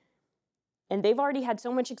it. And they've already had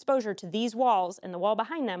so much exposure to these walls and the wall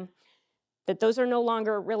behind them that those are no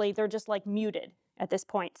longer really, they're just like muted at this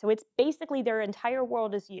point. So it's basically their entire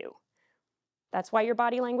world is you. That's why your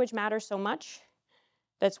body language matters so much.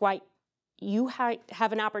 That's why you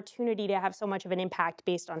have an opportunity to have so much of an impact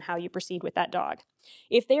based on how you proceed with that dog.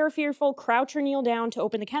 If they are fearful, crouch or kneel down to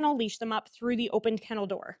open the kennel, leash them up through the opened kennel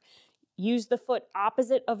door. Use the foot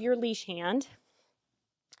opposite of your leash hand.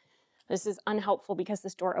 This is unhelpful because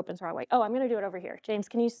this door opens the wrong way. Oh, I'm going to do it over here. James,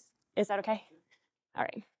 can you, is that okay? All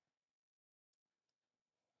right.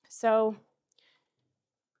 So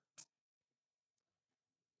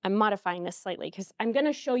I'm modifying this slightly because I'm going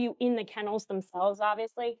to show you in the kennels themselves,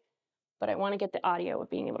 obviously, but I want to get the audio of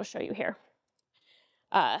being able to show you here.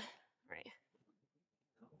 All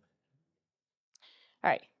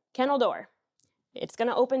right, kennel door. It's going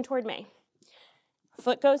to open toward me.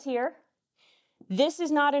 Foot goes here. This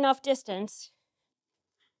is not enough distance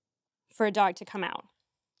for a dog to come out,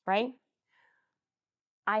 right?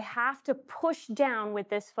 I have to push down with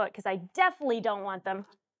this foot because I definitely don't want them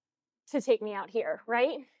to take me out here,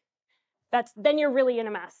 right? Then you're really in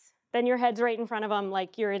a mess. Then your head's right in front of them,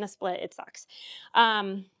 like you're in a split. It sucks.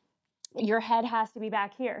 Your head has to be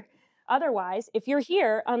back here. Otherwise, if you're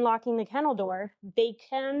here unlocking the kennel door, they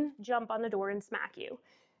can jump on the door and smack you.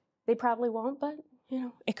 They probably won't, but you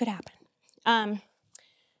know, it could happen.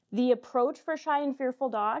 The approach for shy and fearful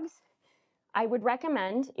dogs, I would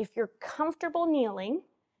recommend if you're comfortable kneeling,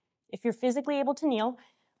 if you're physically able to kneel,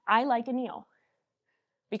 I like a kneel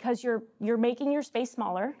because you're making your space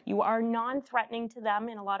smaller. You are non-threatening to them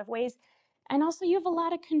in a lot of ways. And also you have a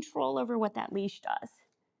lot of control over what that leash does.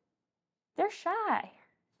 They're shy.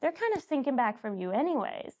 They're kind of sinking back from you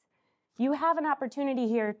anyways. You have an opportunity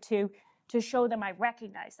here to show them I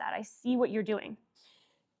recognize that. I see what you're doing.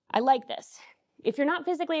 I like this. If you're not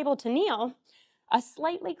physically able to kneel, a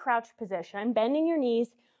slightly crouched position, bending your knees,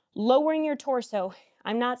 lowering your torso.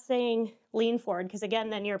 I'm not saying lean forward because again,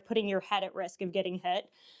 then you're putting your head at risk of getting hit.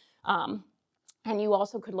 And you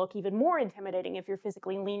also could look even more intimidating if you're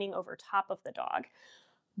physically leaning over top of the dog.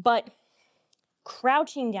 But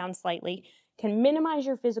crouching down slightly can minimize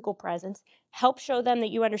your physical presence, help show them that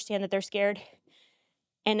you understand that they're scared.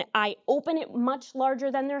 And I open it much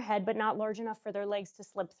larger than their head, but not large enough for their legs to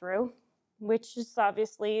slip through, which is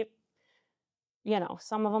obviously, you know,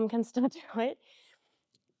 some of them can still do it.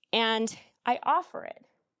 And I offer it.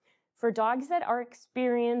 For dogs that are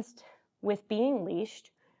experienced with being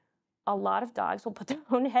leashed, a lot of dogs will put their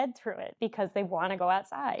own head through it because they want to go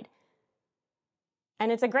outside.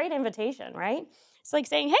 And it's a great invitation, right? It's like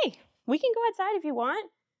saying, hey, we can go outside if you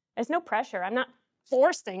want. There's no pressure. I'm not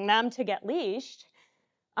forcing them to get leashed.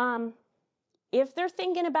 If they're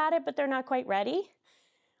thinking about it, but they're not quite ready,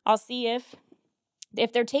 I'll see if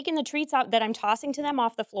they're taking the treats out that I'm tossing to them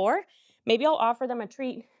off the floor, maybe I'll offer them a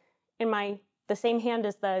treat in the same hand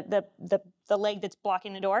as the leg that's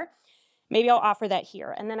blocking the door. Maybe I'll offer that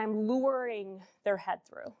here. And then I'm luring their head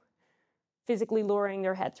through, physically luring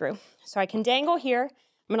their head through. So I can dangle here.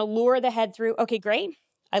 I'm going to lure the head through. Okay, great.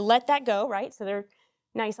 I let that go, right? So they're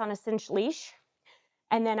nice on a cinch leash.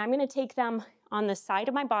 And then I'm going to take them on the side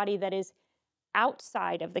of my body that is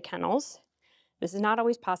outside of the kennels. This is not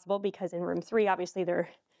always possible because in room 3, obviously, there are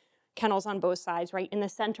kennels on both sides, right? In the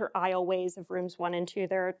center aisleways of rooms 1 and 2,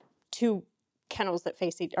 there are 2 kennels that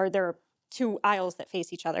face each, or there are 2 aisles that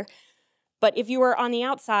face each other. But if you are on the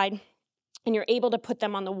outside and you're able to put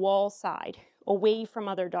them on the wall side, away from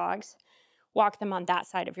other dogs, walk them on that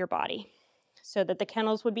side of your body so that the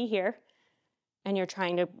kennels would be here and you're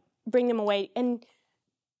trying to bring them away. And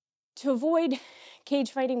to avoid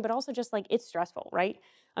cage fighting, but also just like it's stressful, right?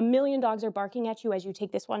 A million dogs are barking at you as you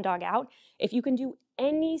take this one dog out. If you can do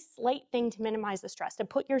any slight thing to minimize the stress, to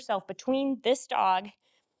put yourself between this dog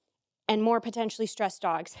and more potentially stressed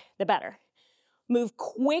dogs, the better. Move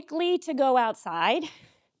quickly to go outside,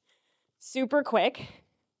 super quick.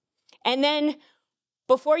 And then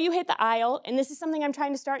before you hit the aisle, and this is something I'm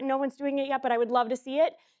trying to start and no one's doing it yet, but I would love to see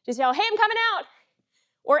it, just yell, hey, I'm coming out,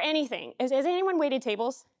 or anything. Has anyone waited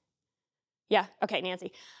tables? Yeah, okay,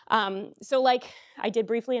 Nancy. So like I did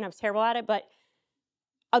briefly and I was terrible at it, but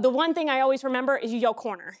the one thing I always remember is you yell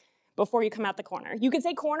corner before you come out the corner. You can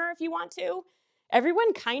say corner if you want to.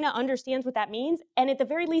 Everyone kind of understands what that means. And at the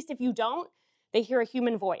very least, if you don't, they hear a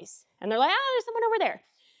human voice and they're like, ah, there's someone over there.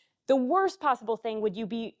 The worst possible thing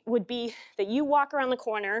would be that you walk around the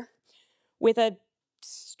corner with a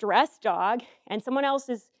stressed dog and someone else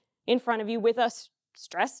is in front of you with a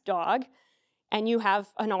stressed dog and you have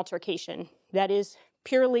an altercation that is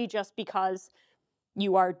purely just because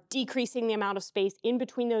you are decreasing the amount of space in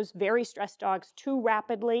between those very stressed dogs too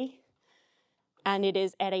rapidly, and it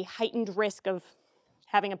is at a heightened risk of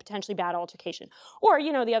having a potentially bad altercation. Or,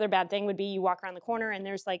 you know, the other bad thing would be you walk around the corner and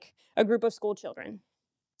there's like a group of school children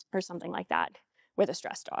or something like that with a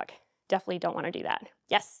stressed dog. Definitely don't want to do that.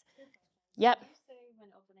 Yes. Yep. Did you say when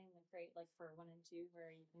opening the crate, like for 1 and 2,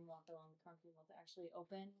 where you can walk along the concrete wall, to actually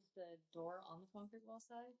open the door on the concrete wall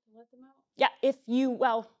side to let them out? Yeah, if you,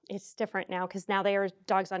 well, it's different now because now there are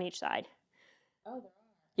dogs on each side. Oh, there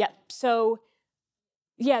are. Yep. So,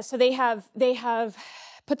 yeah, so they have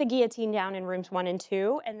put the guillotine down in rooms 1 and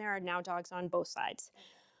 2, and there are now dogs on both sides.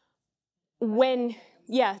 When,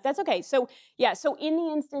 yeah, that's okay. So, yeah, so in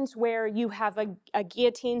the instance where you have a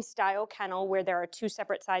guillotine style kennel where there are 2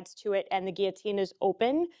 separate sides to it and the guillotine is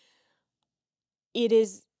open, it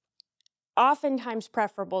is oftentimes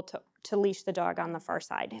preferable to leash the dog on the far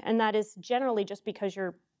side. And that is generally just because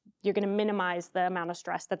you're going to minimize the amount of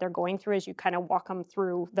stress that they're going through as you kind of walk them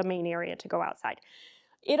through the main area to go outside.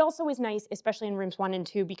 It also is nice, especially in rooms 1 and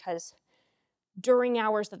 2, because during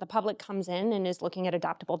hours that the public comes in and is looking at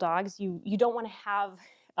adoptable dogs, you don't want to have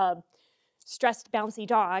a stressed, bouncy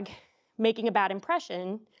dog making a bad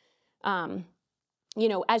impression, you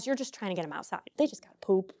know, as you're just trying to get them outside. They just got to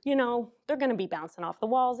poop, you know, they're going to be bouncing off the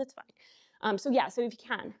walls, it's fine. So yeah, so if you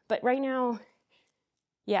can, but right now,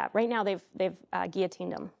 yeah, right now they've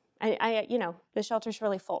guillotined them. I you know, the shelter's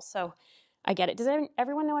really full, so I get it. Does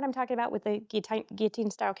everyone know what I'm talking about with the guillotine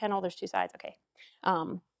style kennel? There's 2 sides, okay.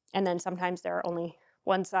 And then sometimes there are only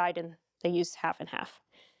 1 side and they use half and half.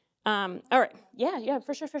 All right, yeah,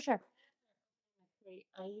 for sure.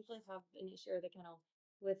 I usually have an issue with the kennel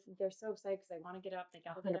with, they're so excited because they want to get up, they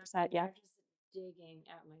got 100%, yeah. They're just digging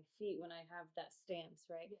at my feet when I have that stance,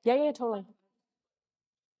 right? Yeah, totally.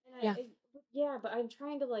 And yeah, but I'm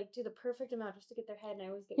trying to like do the perfect amount just to get their head, and I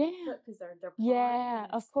always get Yeah. my foot because they're Yeah,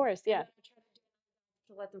 of course, yeah. I try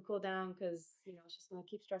to let them cool down because, you know, it's just gonna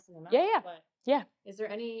keep stressing them out. Yeah. But Yeah. is there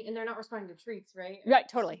any, and they're not responding to treats, right? Right,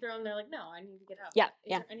 totally. They're like, no, I need to get out. Yeah, Is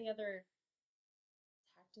there any other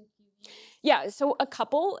tactic you use? Yeah, so a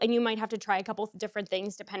couple, and you might have to try a couple different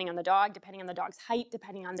things depending on the dog, depending on the dog's height,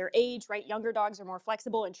 depending on their age, right? Younger dogs are more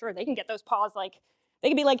flexible, and sure, they can get those paws like, they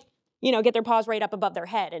can be like, you know, get their paws right up above their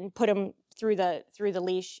head and put them through the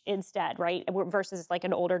leash instead, right? Versus like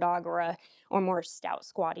an older dog or more stout,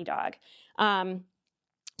 squatty dog.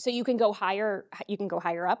 So you can go higher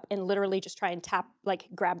up and literally just try and tap, like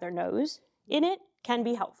grab their nose in it can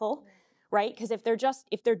be helpful, right? Because if they're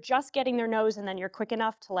just getting their nose and then you're quick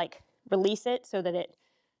enough to like release it so that it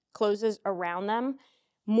closes around them,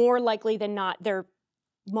 more likely than not, their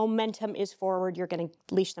momentum is forward. You're going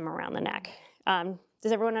to leash them around the neck.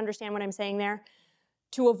 Does everyone understand what I'm saying there?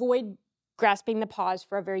 To avoid grasping the paws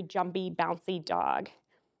for a very jumpy, bouncy dog,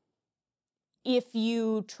 if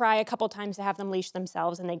you try a couple times to have them leash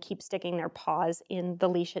themselves and they keep sticking their paws in the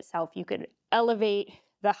leash itself, you could elevate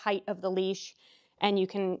the height of the leash, and you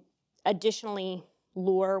can additionally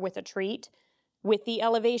lure with a treat. With the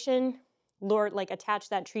elevation, attach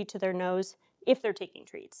that treat to their nose if they're taking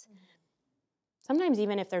treats. Sometimes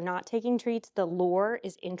even if they're not taking treats, the lure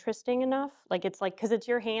is interesting enough. Like it's like, because it's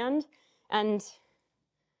your hand, and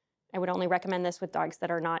I would only recommend this with dogs that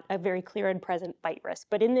are not a very clear and present bite risk.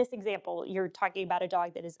 But in this example, you're talking about a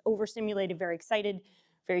dog that is overstimulated, very excited,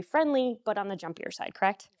 very friendly, but on the jumpier side,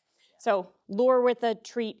 correct? So lure with a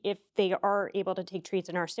treat if they are able to take treats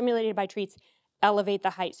and are stimulated by treats. Elevate the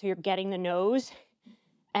height so you're getting the nose.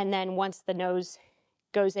 And then once the nose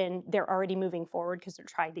goes in, they're already moving forward because they're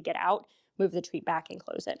trying to get out. Move the treat back and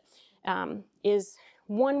close it. Is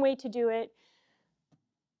one way to do it.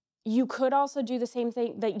 You could also do the same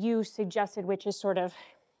thing that you suggested, which is sort of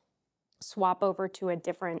swap over to a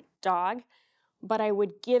different dog. But I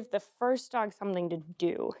would give the first dog something to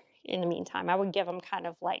do in the meantime. I would give them kind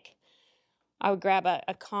of like, I would grab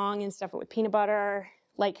a Kong and stuff it with peanut butter,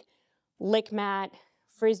 like lick mat,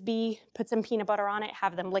 Frisbee, put some peanut butter on it,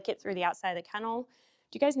 have them lick it through the outside of the kennel.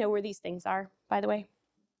 Do you guys know where these things are, by the way?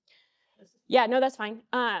 Yeah, no, that's fine.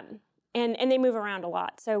 And they move around a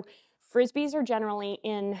lot. So Frisbees are generally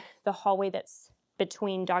in the hallway that's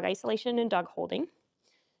between dog isolation and dog holding.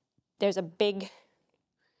 There's a big,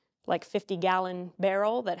 like 50-gallon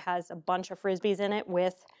barrel that has a bunch of Frisbees in it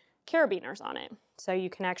with carabiners on it. So you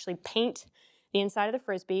can actually paint the inside of the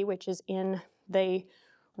Frisbee, which is in the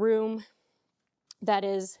room that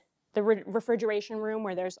is the refrigeration room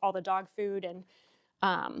where there's all the dog food, and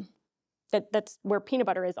that's where peanut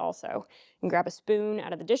butter is also. And grab a spoon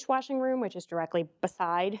out of the dishwashing room, which is directly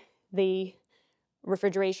beside the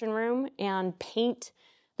refrigeration room, and paint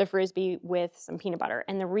the Frisbee with some peanut butter.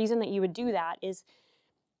 And the reason that you would do that is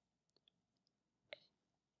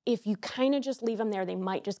if you kind of just leave them there, they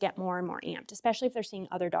might just get more and more amped, especially if they're seeing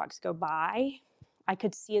other dogs go by. I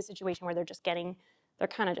could see a situation where they're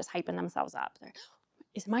kind of just hyping themselves up.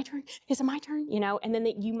 Is it my turn? Is it my turn? You know, and then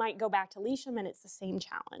you might go back to leash them and it's the same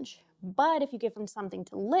challenge. But if you give them something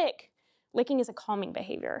to lick, licking is a calming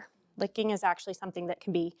behavior. Licking is actually something that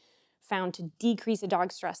can be found to decrease a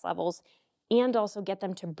dog's stress levels and also get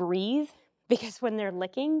them to breathe, because when they're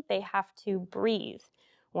licking, they have to breathe.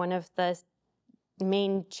 One of the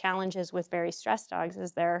main challenges with very stressed dogs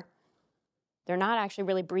is they're not actually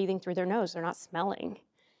really breathing through their nose. They're not smelling.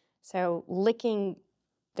 So licking,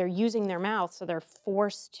 they're using their mouth, so they're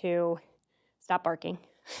forced to stop barking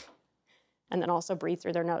and then also breathe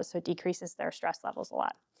through their nose, so it decreases their stress levels a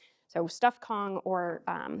lot. So stuffed Kong or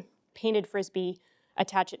painted Frisbee,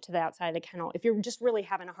 attach it to the outside of the kennel. If you're just really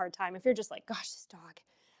having a hard time, if you're just like, gosh, this dog,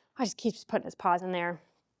 I just keeps putting his paws in there,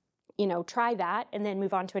 you know, try that and then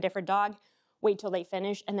move on to a different dog. Wait till they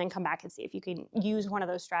finish and then come back and see if you can use one of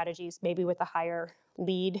those strategies, maybe with a higher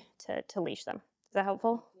lead to leash them. Is that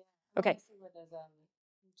helpful? Yeah. Okay.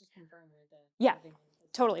 Just confirm the yeah,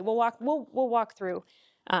 totally. We'll walk through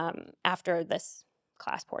after this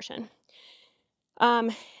class portion.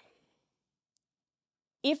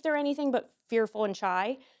 If they're anything but fearful and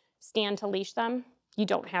shy, stand to leash them. You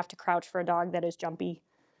don't have to crouch for a dog that is jumpy.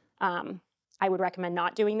 I would recommend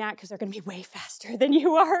not doing that because they're going to be way faster than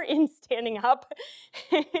you are in standing up.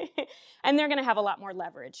 And they're going to have a lot more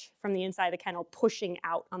leverage from the inside of the kennel pushing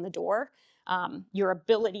out on the door. Your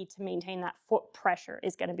ability to maintain that foot pressure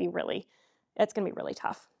is going to be really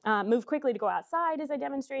tough. Move quickly to go outside, as I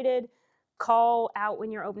demonstrated. Call out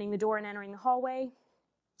when you're opening the door and entering the hallway.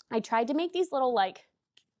 I tried to make these little, like,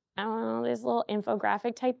 I don't know, these little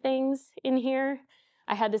infographic type things in here.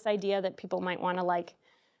 I had this idea that people might want to, like,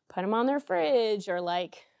 put them on their fridge or,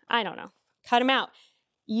 like, I don't know, cut them out.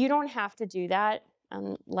 You don't have to do that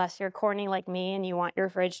unless you're corny like me and you want your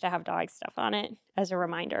fridge to have dog stuff on it as a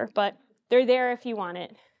reminder, but they're there if you want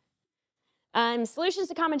it. Solutions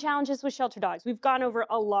to common challenges with shelter dogs. We've gone over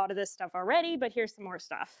a lot of this stuff already, but here's some more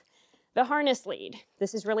stuff. The harness lead.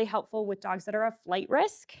 This is really helpful with dogs that are a flight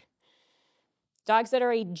risk. Dogs that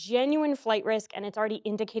are a genuine flight risk and it's already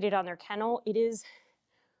indicated on their kennel, it is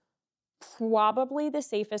probably the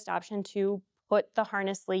safest option to put the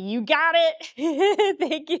harness lead. You got it.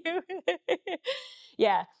 Thank you.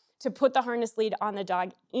 Yeah, to put the harness lead on the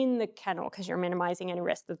dog in the kennel because you're minimizing any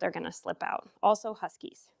risk that they're going to slip out. Also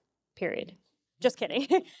huskies, period. Just kidding.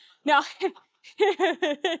 No.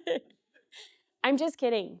 I'm just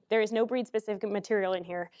kidding. There is no breed-specific material in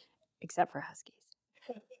here except for huskies.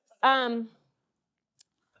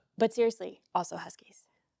 But seriously, also huskies.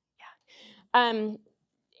 Yeah.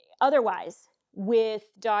 Otherwise, with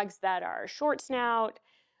dogs that are short snout,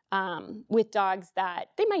 with dogs that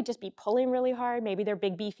they might just be pulling really hard, maybe they're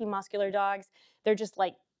big, beefy, muscular dogs. They're just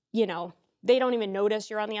like, you know, they don't even notice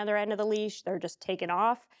you're on the other end of the leash. They're just taking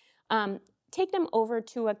off. Take them over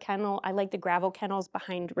to a kennel. I like the gravel kennels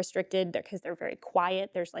behind restricted because they're very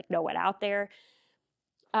quiet. There's like no one out there.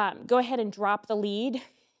 Go ahead and drop the lead.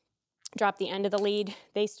 Drop the end of the lead.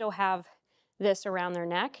 They still have this around their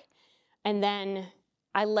neck. And then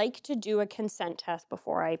I like to do a consent test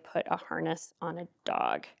before I put a harness on a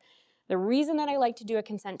dog. The reason that I like to do a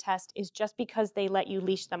consent test is just because they let you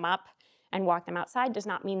leash them up and walk them outside does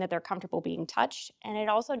not mean that they're comfortable being touched. And it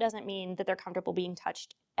also doesn't mean that they're comfortable being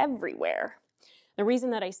touched everywhere. The reason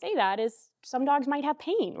that I say that is some dogs might have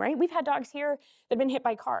pain, right? We've had dogs here that have been hit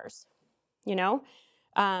by cars, you know,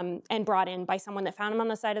 and brought in by someone that found them on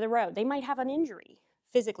the side of the road. They might have an injury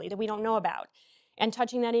physically that we don't know about. And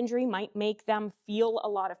touching that injury might make them feel a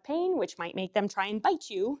lot of pain, which might make them try and bite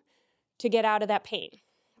you to get out of that pain,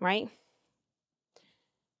 right?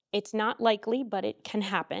 It's not likely, but it can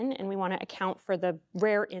happen, and we want to account for the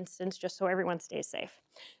rare instance just so everyone stays safe.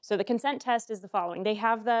 So the consent test is the following. They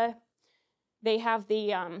have the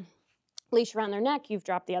leash around their neck. You've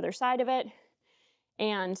dropped the other side of it.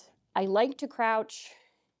 And I like to crouch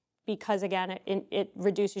because, again, it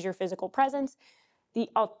reduces your physical presence.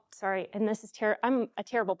 Sorry, and this is I'm a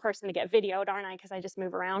terrible person to get videoed, aren't I? Because I just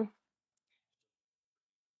move around.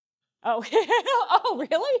 Oh, oh,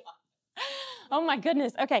 really? Oh my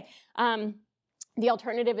goodness. Okay. The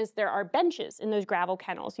alternative is there are benches in those gravel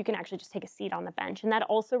kennels. You can actually just take a seat on the bench, and that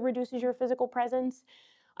also reduces your physical presence.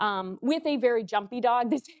 With a very jumpy dog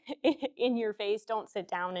that's in your face, don't sit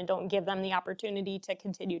down and don't give them the opportunity to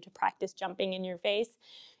continue to practice jumping in your face.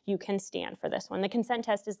 You can stand for this one. The consent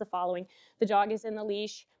test is the following. The dog is in the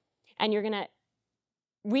leash, and you're going to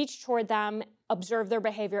reach toward them, observe their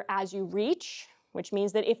behavior as you reach, which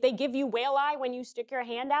means that if they give you whale eye when you stick your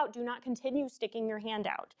hand out, do not continue sticking your hand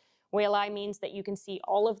out. Whale eye means that you can see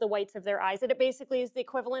all of the whites of their eyes, and it basically is the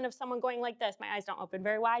equivalent of someone going like this. My eyes don't open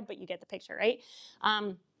very wide, but you get the picture, right?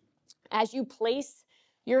 As you place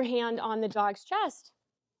your hand on the dog's chest,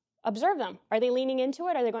 observe them. Are they leaning into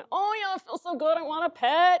it? Are they going, oh yeah, I feel so good, I want a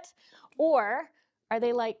pet? Or are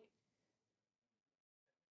they like,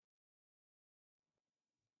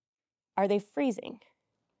 are they freezing?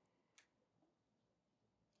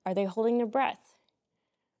 Are they holding their breath?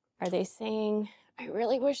 Are they saying, I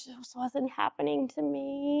really wish this wasn't happening to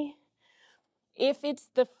me? If it's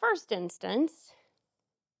the first instance,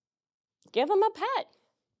 give them a pet.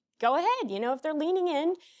 Go ahead. You know, if they're leaning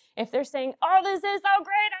in, if they're saying, oh, this is so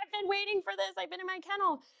great, I've been waiting for this, I've been in my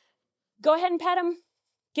kennel, go ahead and pet them.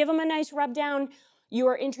 Give them a nice rub down. You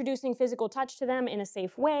are introducing physical touch to them in a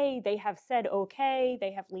safe way. They have said okay.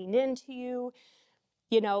 They have leaned into you.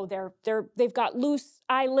 You know, they've got loose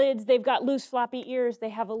eyelids. They've got loose floppy ears. They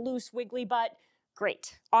have a loose wiggly butt.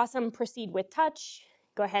 Great. Awesome. Proceed with touch.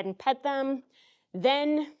 Go ahead and pet them.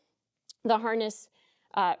 Then the harness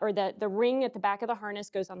or the ring at the back of the harness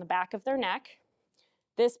goes on the back of their neck.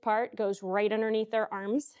 This part goes right underneath their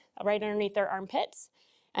arms, right underneath their armpits.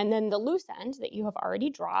 And then the loose end that you have already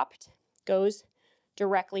dropped goes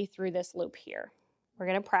directly through this loop here. We're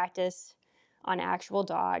going to practice on actual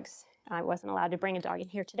dogs. I wasn't allowed to bring a dog in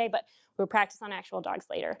here today, but we'll practice on actual dogs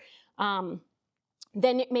later.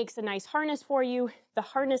 Then it makes a nice harness for you. The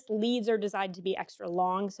harness leads are designed to be extra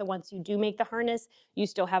long, so once you do make the harness, you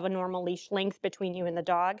still have a normal leash length between you and the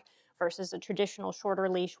dog versus a traditional shorter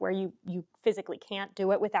leash where you physically can't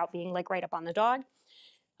do it without being like right up on the dog.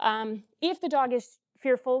 If the dog is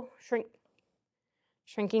fearful,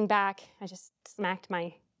 shrinking back, I just smacked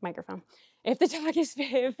my microphone. If the dog is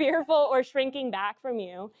fearful or shrinking back from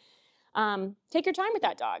you, take your time with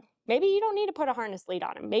that dog. Maybe you don't need to put a harness lead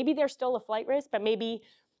on him. Maybe there's still a flight risk, but maybe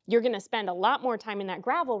you're going to spend a lot more time in that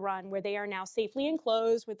gravel run where they are now safely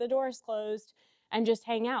enclosed with the doors closed and just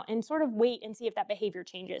hang out and sort of wait and see if that behavior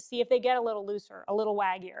changes. See if they get a little looser, a little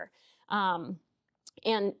waggier,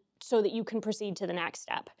 and so that you can proceed to the next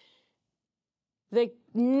step. The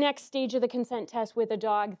next stage of the consent test with a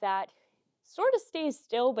dog that sort of stays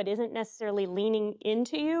still but isn't necessarily leaning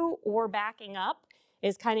into you or backing up,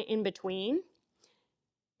 is kind of in between,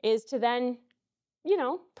 is to then, you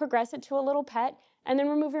know, progress it to a little pet and then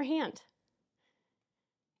remove your hand.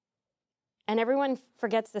 And everyone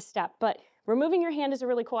forgets this step, but removing your hand is a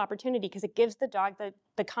really cool opportunity because it gives the dog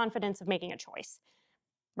the confidence of making a choice,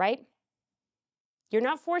 right? You're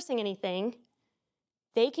not forcing anything.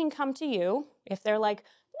 They can come to you if they're like,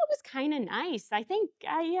 that was kind of nice. I think,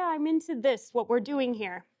 yeah, I'm into this, what we're doing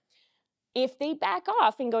here. If they back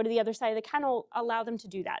off and go to the other side of the kennel, allow them to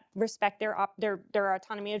do that. Respect their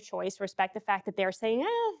autonomy of choice. Respect the fact that they're saying,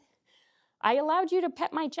 I allowed you to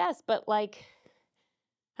pet my chest, but like,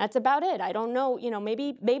 that's about it. I don't know, you know,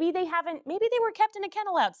 maybe they were kept in a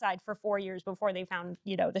kennel outside for 4 years before they found,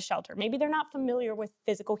 you know, the shelter. Maybe they're not familiar with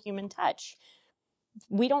physical human touch.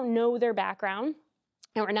 We don't know their background,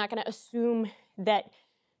 and we're not going to assume that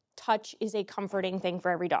touch is a comforting thing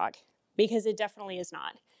for every dog, because it definitely is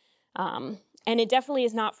not. And it definitely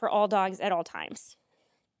is not for all dogs at all times.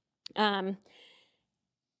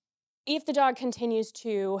 If the dog continues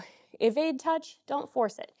to evade touch, don't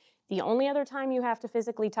force it. The only other time you have to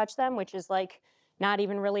physically touch them, which is like not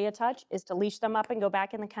even really a touch, is to leash them up and go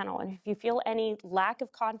back in the kennel. And if you feel any lack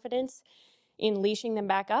of confidence in leashing them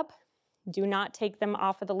back up, do not take them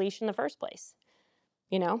off of the leash in the first place.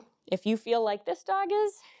 You know, if you feel like this dog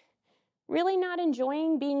is really not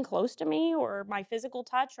enjoying being close to me or my physical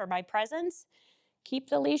touch or my presence, keep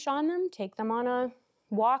the leash on them, take them on a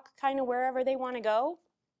walk kind of wherever they want to go,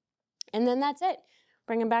 and then that's it.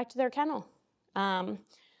 Bring them back to their kennel.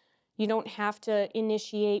 You don't have to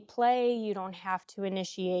initiate play. You don't have to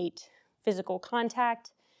initiate physical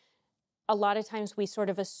contact. A lot of times we sort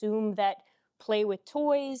of assume that play with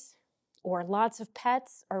toys or lots of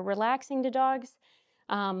pets are relaxing to dogs,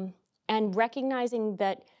 and recognizing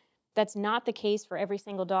that that's not the case for every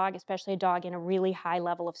single dog, especially a dog in a really high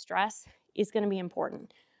level of stress, is going to be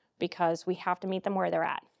important, because we have to meet them where they're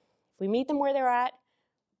at. If we meet them where they're at,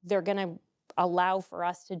 they're going to allow for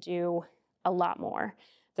us to do a lot more.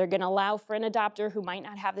 They're going to allow for an adopter who might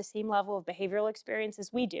not have the same level of behavioral experience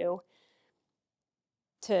as we do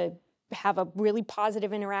to have a really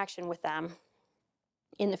positive interaction with them.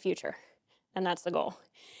 in the future, and that's the goal.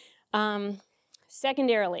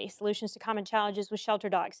 Secondarily, solutions to common challenges with shelter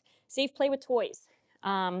dogs. Safe play with toys.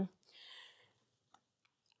 I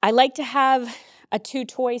like to have a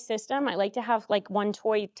 2-toy system. I like to have like one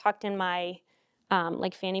toy tucked in my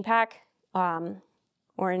like fanny pack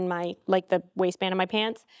or in my like the waistband of my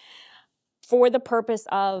pants for the purpose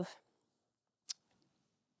of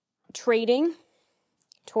trading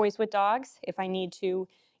toys with dogs. If I need to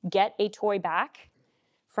get a toy back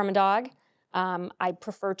from a dog, I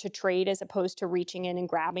prefer to trade as opposed to reaching in and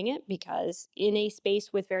grabbing it, because in a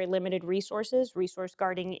space with very limited resources, resource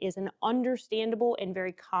guarding is an understandable and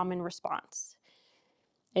very common response.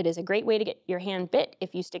 It is a great way to get your hand bit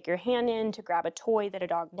if you stick your hand in to grab a toy that a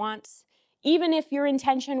dog wants. Even if your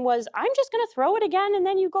intention was, I'm just going to throw it again and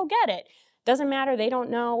then you go get it. Doesn't matter. They don't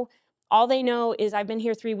know. All they know is I've been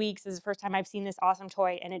here 3 weeks. This is the first time I've seen this awesome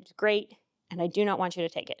toy and it's great and I do not want you to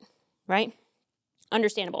take it, right?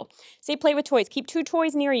 Understandable. Say play with toys. Keep 2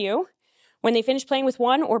 toys near you. When they finish playing with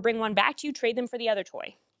one or bring one back to you, trade them for the other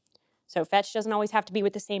toy. So fetch doesn't always have to be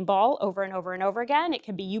with the same ball over and over and over again. It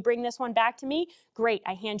could be you bring this one back to me. Great,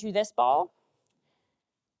 I hand you this ball.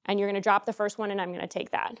 And you're going to drop the first one and I'm going to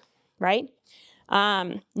take that, right?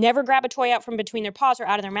 Never grab a toy out from between their paws or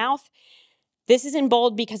out of their mouth. This is in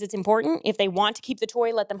bold because it's important. If they want to keep the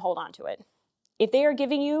toy, let them hold on to it. If they are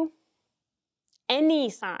giving you any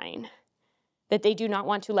sign that they do not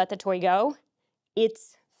want to let the toy go,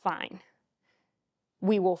 it's fine.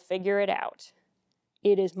 We will figure it out.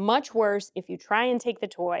 It is much worse if you try and take the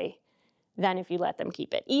toy than if you let them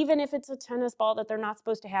keep it, even if it's a tennis ball that they're not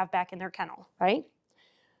supposed to have back in their kennel, right?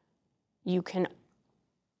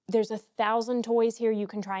 There's 1,000 toys here you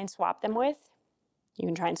can try and swap them with. You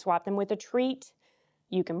can try and swap them with a treat.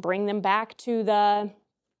 You can bring them back to the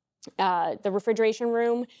refrigeration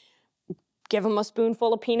room, give them a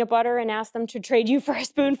spoonful of peanut butter and ask them to trade you for a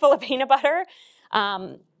spoonful of peanut butter.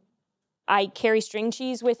 I carry string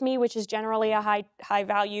cheese with me, which is generally a high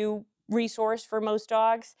value resource for most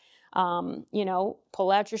dogs.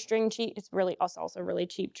 Pull out your string cheese. It's also a really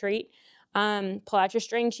cheap treat. Pull out your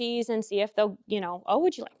string cheese and see if they'll,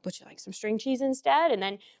 would you like some string cheese instead? And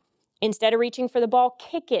then instead of reaching for the ball,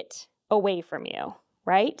 kick it away from you,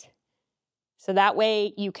 right? So that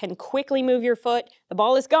way you can quickly move your foot. The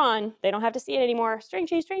ball is gone. They don't have to see it anymore. String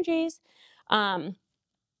cheese, string cheese.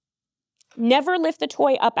 Never lift the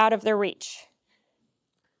toy up out of their reach.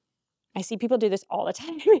 I see people do this all the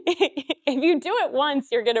time. If you do it once,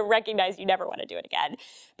 you're going to recognize you never want to do it again,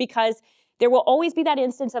 because there will always be that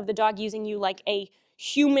instance of the dog using you like a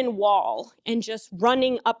human wall and just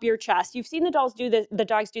running up your chest. You've seen the dogs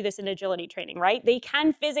do this in agility training, right? They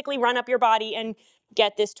can physically run up your body and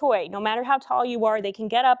get this toy. No matter how tall you are, they can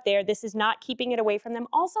get up there. This is not keeping it away from them.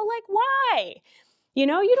 Also, like, why? You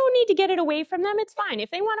don't need to get it away from them. It's fine.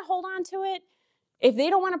 If they want to hold on to it, if they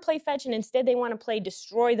don't want to play fetch and instead they want to play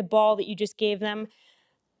destroy the ball that you just gave them,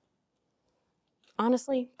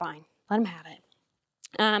 honestly, fine. Let them have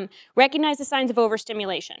it. Recognize the signs of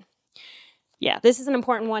overstimulation. Yeah, this is an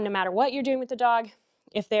important one no matter what you're doing with the dog.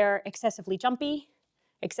 If they're excessively jumpy,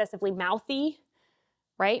 excessively mouthy,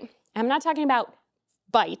 right? I'm not talking about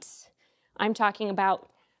bites. I'm talking about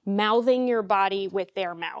mouthing your body with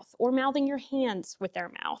their mouth, or mouthing your hands with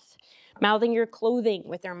their mouth, mouthing your clothing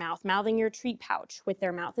with their mouth, mouthing your treat pouch with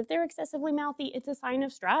their mouth. If they're excessively mouthy, it's a sign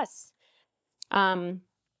of stress. If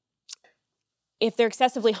they're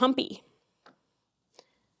excessively humpy,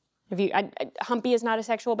 humpy is not a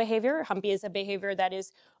sexual behavior. Humpy is a behavior that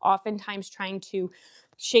is oftentimes trying to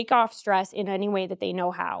shake off stress in any way that they know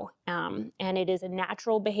how. And it is a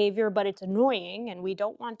natural behavior, but it's annoying, and we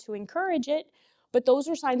don't want to encourage it. But those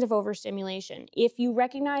are signs of overstimulation. If you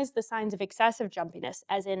recognize the signs of excessive jumpiness,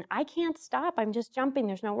 as in, I can't stop, I'm just jumping,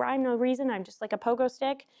 there's no rhyme, no reason, I'm just like a pogo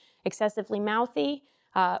stick, excessively mouthy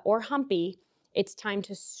or humpy, it's time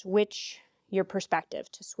to switch your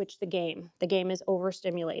perspective, to switch the game. The game is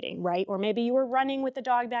overstimulating, right? Or maybe you were running with the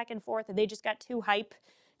dog back and forth and they just got too hype,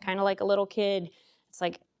 kind of like a little kid. It's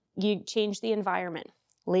like you change the environment.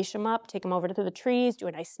 Leash them up, take them over to the trees, do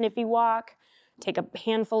a nice sniffy walk, take a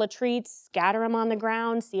handful of treats, scatter them on the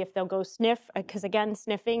ground, see if they'll go sniff, because again,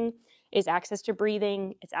 sniffing is access to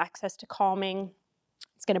breathing, it's access to calming.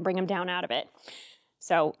 It's going to bring them down out of it.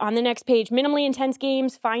 So on the next page, minimally intense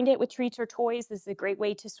games, find it with treats or toys. This is a great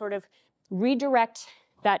way to sort of redirect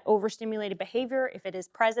that overstimulated behavior if it is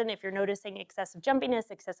present, if you're noticing excessive jumpiness,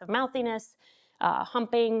 excessive mouthiness,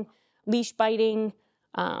 humping, leash biting,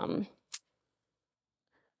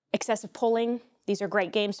 excessive pulling. These are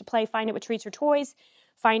great games to play. Find it with treats or toys.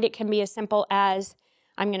 Find it can be as simple as,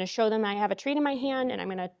 I'm going to show them I have a treat in my hand and I'm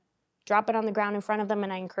going to drop it on the ground in front of them,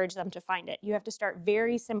 and I encourage them to find it. You have to start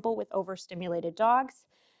very simple with overstimulated dogs,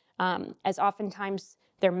 as oftentimes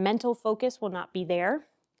their mental focus will not be there.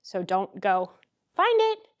 So don't go, find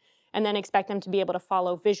it, and then expect them to be able to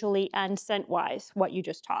follow visually and scent-wise what you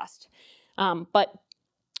just tossed. But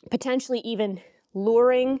potentially even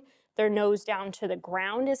luring their nose down to the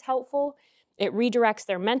ground is helpful. It redirects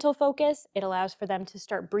their mental focus. It allows for them to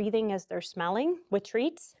start breathing as they're smelling with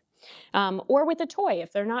treats. Or with a toy,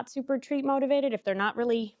 if they're not super treat motivated, if they're not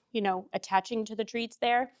really, attaching to the treats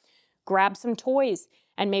there, grab some toys,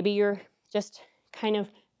 and maybe you're just kind of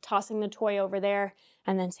tossing the toy over there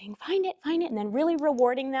and then saying, find it, and then really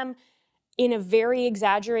rewarding them in a very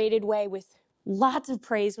exaggerated way with lots of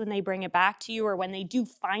praise when they bring it back to you or when they do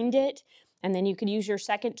find it. And then you could use your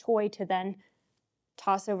second toy to then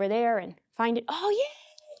toss over there and find it. Oh,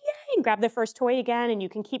 yay, and grab the first toy again, and you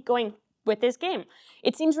can keep going with this game.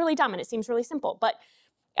 It seems really dumb and it seems really simple, but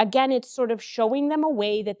again, it's sort of showing them a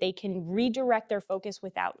way that they can redirect their focus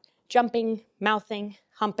without jumping, mouthing,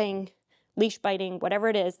 humping, leash biting, whatever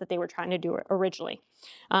it is that they were trying to do originally.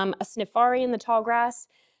 A sniffari in the tall grass,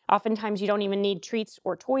 oftentimes you don't even need treats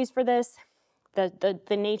or toys for this. The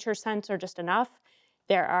nature scents are just enough.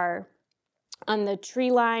 There are on the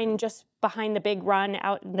tree line just behind the big run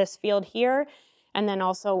out in this field here, and then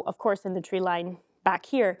also, of course, in the tree line back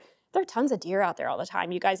here, there are tons of deer out there all the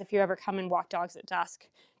time. You guys, if you ever come and walk dogs at dusk,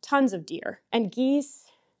 tons of deer and geese,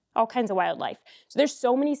 all kinds of wildlife. So there's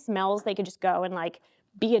so many smells they could just go and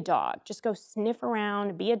be a dog. Just go sniff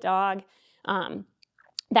around, be a dog.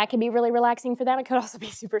 That can be really relaxing for them. It could also be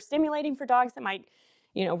super stimulating for dogs that might,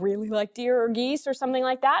 really like deer or geese or something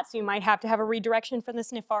like that. So you might have to have a redirection from the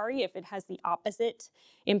sniffari if it has the opposite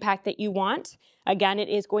impact that you want. Again, it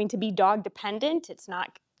is going to be dog dependent.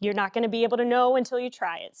 You're not going to be able to know until you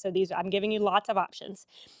try it. So I'm giving you lots of options.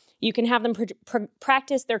 You can have them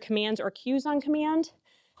practice their commands or cues on command.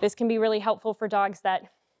 This can be really helpful for dogs that,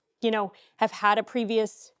 have had a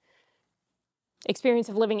previous experience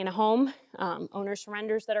of living in a home, owner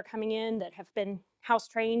surrenders that are coming in that have been house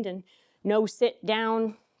trained and no sit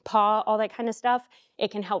down, paw, all that kind of stuff.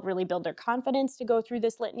 It can help really build their confidence to go through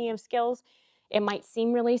this litany of skills. It might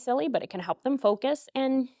seem really silly, but it can help them focus,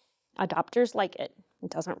 and adopters like it.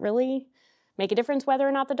 It doesn't really make a difference whether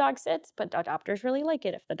or not the dog sits, but adopters really like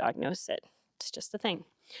it if the dog knows sit. It's just a thing.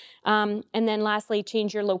 And then lastly,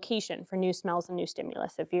 change your location for new smells and new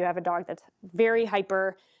stimulus. If you have a dog that's very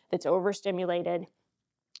hyper, that's overstimulated,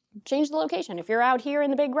 change the location. If you're out here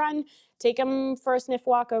in the big run, take them for a sniff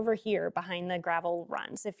walk over here behind the gravel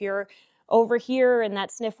runs. If you're over here and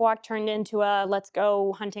that sniff walk turned into a let's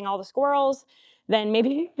go hunting all the squirrels, then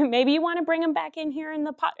maybe you want to bring them back in here in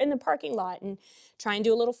the parking lot and try and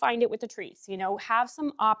do a little find it with the treats. Have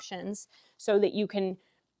some options so that you can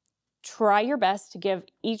try your best to give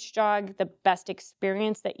each dog the best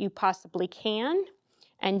experience that you possibly can,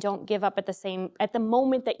 and don't give up at the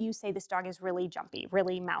moment that you say this dog is really jumpy,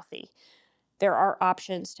 really mouthy. There are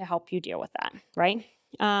options to help you deal with that, right?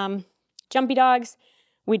 Jumpy dogs,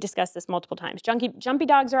 we discussed this multiple times. Jumpy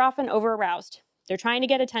dogs are often over-aroused. They're trying to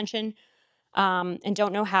get attention and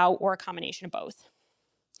don't know how, or a combination of both.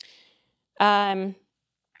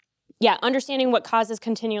 Understanding what causes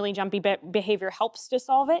continually jumpy behavior helps to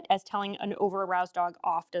solve it, as telling an over-aroused dog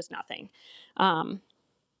off does nothing.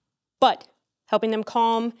 But helping them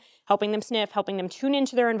calm, helping them sniff, helping them tune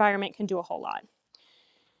into their environment can do a whole lot.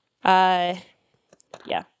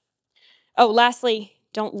 Oh, lastly,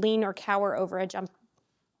 don't lean or cower over a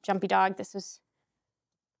jumpy dog. This is,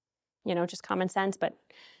 just common sense, but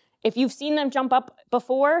if you've seen them jump up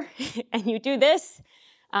before and you do this,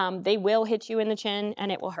 they will hit you in the chin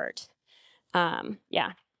and it will hurt.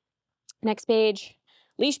 Next page,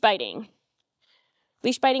 leash biting.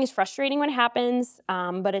 Leash biting is frustrating when it happens,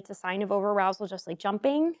 but it's a sign of over-arousal, just like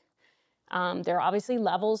jumping. There are obviously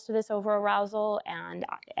levels to this over-arousal, and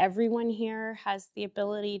everyone here has the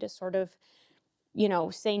ability to sort of,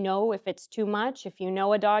 say no if it's too much. If you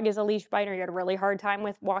know a dog is a leash biter, you had a really hard time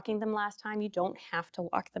with walking them last time, you don't have to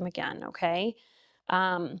walk them again, okay?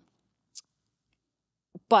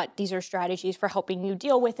 But these are strategies for helping you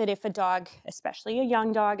deal with it if a dog, especially a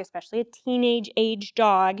young dog, especially a teenage age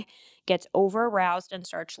dog, gets over-aroused and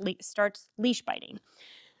starts leash biting.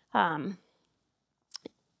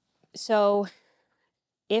 So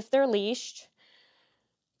if they're leashed,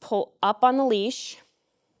 pull up on the leash,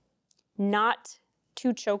 not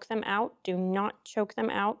to choke them out. Do not choke them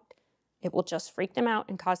out. It will just freak them out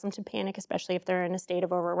and cause them to panic, especially if they're in a state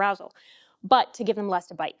of over-arousal. But to give them less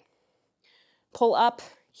to bite. Pull up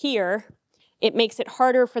here, it makes it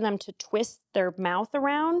harder for them to twist their mouth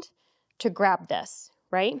around to grab this,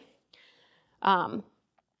 right?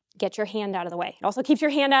 get your hand out of the way. It also keeps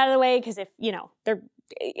your hand out of the way because if, they're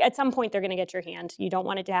at some point they're going to get your hand. You don't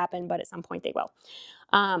want it to happen, but at some point they will.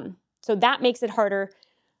 So that makes it harder.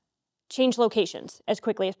 Change locations as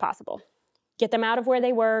quickly as possible. Get them out of where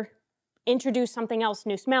they were. Introduce something else,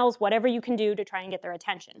 new smells, whatever you can do to try and get their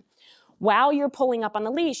attention. While you're pulling up on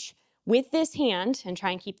the leash with this hand, and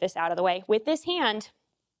try and keep this out of the way, with this hand,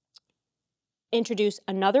 introduce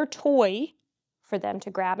another toy for them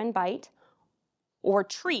to grab and bite, or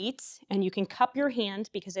treats, and you can cup your hand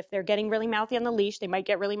because if they're getting really mouthy on the leash, they might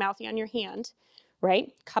get really mouthy on your hand,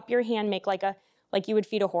 right? Cup your hand, make like you would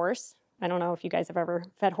feed a horse. I don't know if you guys have ever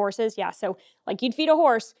fed horses. Yeah, so like you'd feed a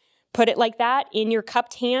horse, put it like that in your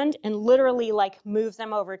cupped hand and literally like move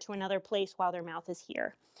them over to another place while their mouth is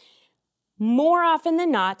here. More often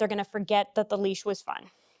than not, they're gonna forget that the leash was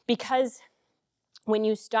fun because when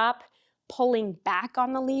you stop pulling back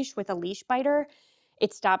on the leash with a leash biter,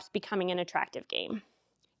 it stops becoming an attractive game.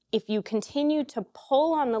 If you continue to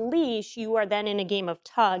pull on the leash, you are then in a game of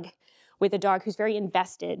tug with a dog who's very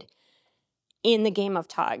invested in the game of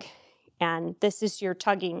tug. And this is your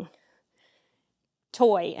tugging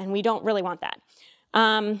toy, and we don't really want that.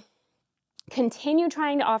 Continue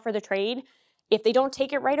trying to offer the trade. If they don't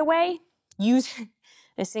take it right away, use,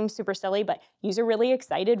 this seems super silly, but use a really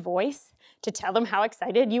excited voice to tell them how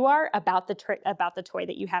excited you are about the toy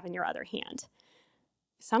that you have in your other hand.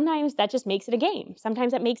 Sometimes that just makes it a game.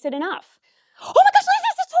 Sometimes that makes it enough. Oh my gosh, look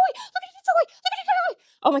at this toy! Look at this toy! Look at this toy!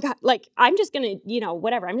 Oh my God, like I'm just gonna,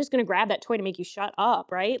 whatever. I'm just gonna grab that toy to make you shut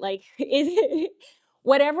up, right? Like,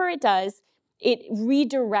 whatever it does, it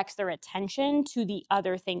redirects their attention to the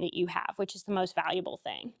other thing that you have, which is the most valuable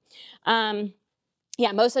thing.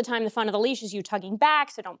 Yeah, most of the time the fun of the leash is you tugging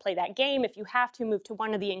back, so don't play that game. If you have to, move to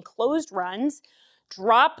one of the enclosed runs,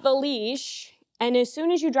 drop the leash, and as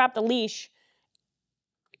soon as you drop the leash,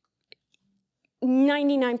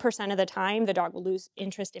 99% of the time, the dog will lose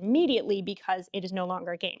interest immediately because it is no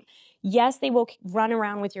longer a game. Yes, they will run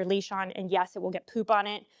around with your leash on, and yes, it will get poop on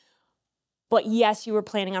it. But yes, you were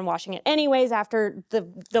planning on washing it anyways after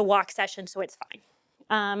the walk session, so it's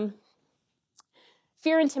fine.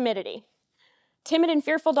 Fear and timidity. Timid and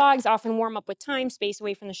fearful dogs often warm up with time, space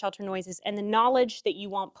away from the shelter noises, and the knowledge that you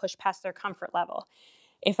won't push past their comfort level.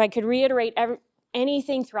 If I could reiterate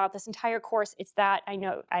anything throughout this entire course, it's that. I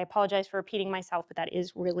know, I apologize for repeating myself, but that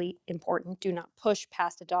is really important. Do not push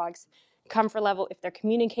past a dog's comfort level if they're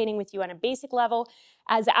communicating with you on a basic level,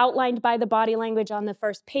 as outlined by the body language on the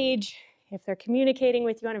first page. If they're communicating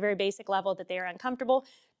with you on a very basic level that they are uncomfortable,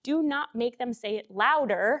 do not make them say it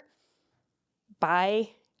louder by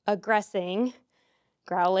aggressing,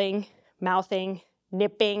 growling, mouthing,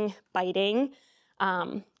 nipping, biting,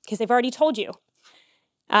 because they've already told you.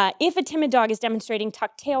 If a timid dog is demonstrating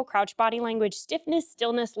tucked tail, crouched body language, stiffness,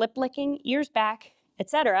 stillness, lip licking, ears back,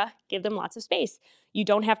 etc., give them lots of space. You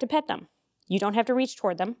don't have to pet them. You don't have to reach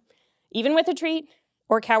toward them, even with a treat,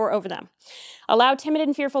 or cower over them. Allow timid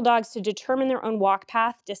and fearful dogs to determine their own walk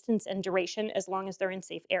path, distance, and duration as long as they're in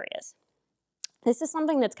safe areas. This is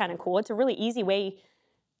something that's kind of cool. It's a really easy way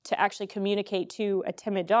to actually communicate to a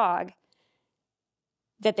timid dog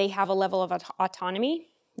that they have a level of autonomy.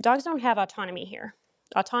 Dogs don't have autonomy here.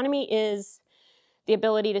 Autonomy is the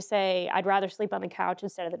ability to say, I'd rather sleep on the couch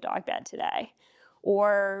instead of the dog bed today.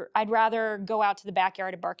 Or I'd rather go out to the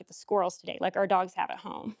backyard and bark at the squirrels today, like our dogs have at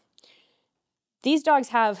home. These dogs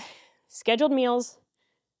have scheduled meals,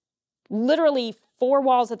 literally 4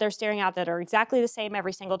 walls that they're staring at that are exactly the same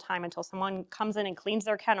every single time until someone comes in and cleans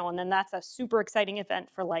their kennel, and then that's a super exciting event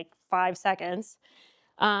for like 5 seconds.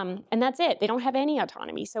 And that's it. They don't have any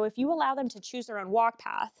autonomy. So if you allow them to choose their own walk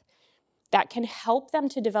path, that can help them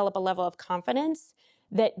to develop a level of confidence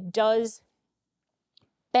that does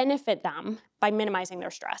benefit them by minimizing their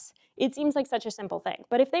stress. It seems like such a simple thing.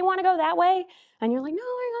 But if they want to go that way, and you're like, no,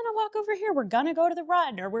 we're going to walk over here, we're going to go to the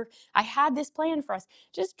run, or I had this plan for us,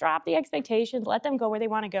 just drop the expectations, let them go where they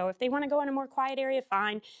want to go. If they want to go in a more quiet area,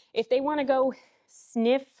 fine. If they want to go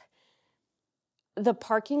sniff the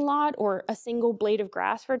parking lot or a single blade of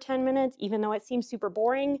grass for 10 minutes, even though it seems super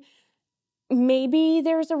boring, maybe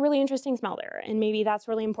there's a really interesting smell there, and maybe that's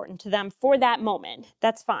really important to them for that moment.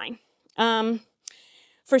 That's fine.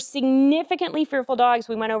 For significantly fearful dogs,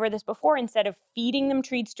 we went over this before, instead of feeding them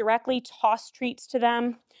treats directly, toss treats to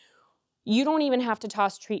them. You don't even have to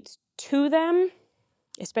toss treats to them,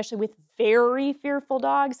 especially with very fearful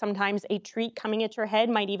dogs. Sometimes a treat coming at your head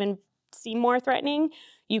might even seem more threatening.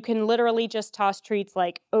 You can literally just toss treats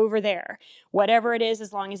like over there, whatever it is,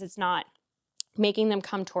 as long as it's not making them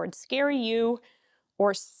come towards scary you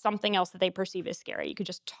or something else that they perceive as scary. You could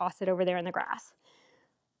just toss it over there in the grass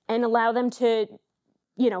and allow them to,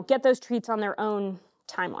 get those treats on their own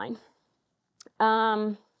timeline.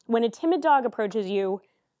 When a timid dog approaches you,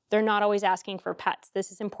 they're not always asking for pets.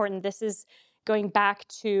 This is important. This is going back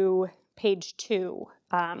to page 2.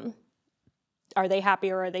 Are they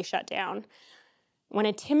happy or are they shut down? When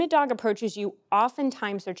a timid dog approaches you,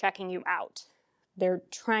 oftentimes they're checking you out. They're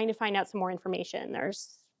trying to find out some more information. They're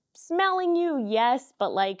smelling you, yes,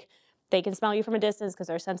 but like they can smell you from a distance because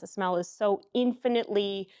their sense of smell is so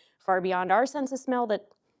infinitely far beyond our sense of smell that,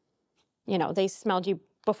 you know, they smelled you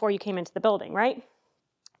before you came into the building, right?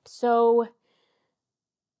 So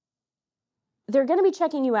they're going to be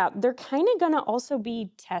checking you out. They're kind of going to also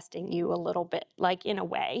be testing you a little bit, like in a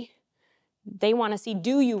way. They want to see,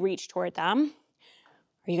 do you reach toward them?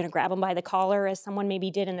 Are you going to grab them by the collar as someone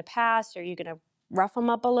maybe did in the past? Are you going to rough them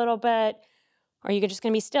up a little bit? Or are you just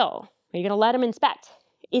going to be still? Are you going to let them inspect?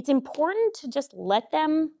 It's important to just let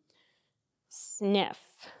them sniff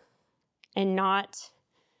and not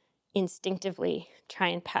instinctively try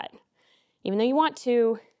and pet. Even though you want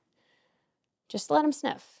to, just let them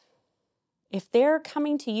sniff. If they're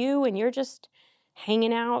coming to you and you're just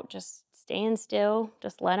hanging out, just staying still,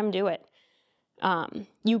 just let them do it.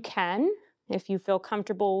 You can, if you feel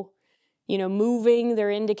comfortable, you know, moving,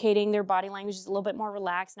 they're indicating their body language is a little bit more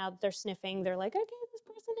relaxed now that they're sniffing. They're like, okay, this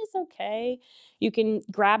person is okay. You can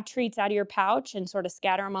grab treats out of your pouch and sort of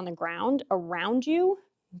scatter them on the ground around you.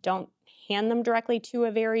 Don't hand them directly to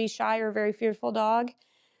a very shy or very fearful dog.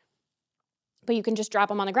 But you can just drop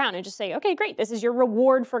them on the ground and just say, okay, great, this is your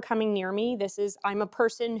reward for coming near me. I'm a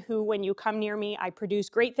person who, when you come near me, I produce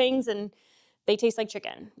great things and they taste like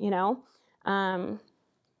chicken, you know?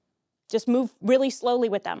 Just move really slowly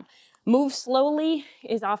with them. Move slowly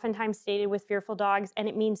is oftentimes stated with fearful dogs, and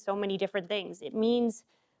it means so many different things. It means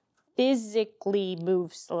physically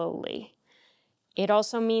move slowly. It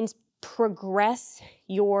also means progress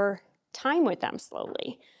your time with them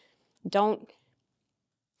slowly. Don't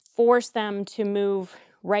force them to move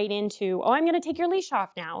right into, oh, I'm going to take your leash off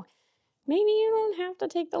now. Maybe you don't have to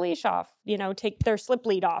take the leash off, you know, take their slip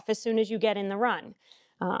lead off as soon as you get in the run.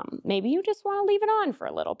 Maybe you just want to leave it on for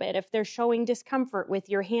a little bit if they're showing discomfort with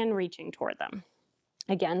your hand reaching toward them.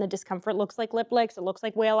 Again, the discomfort looks like lip licks, it looks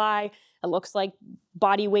like whale eye, it looks like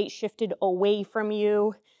body weight shifted away from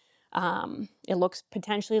you. It looks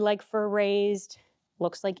potentially like fur raised,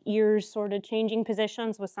 looks like ears sort of changing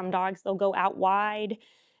positions. With some dogs, they'll go out wide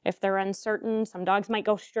if they're uncertain. Some dogs might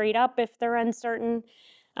go straight up if they're uncertain.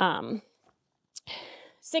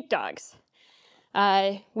 Sick dogs.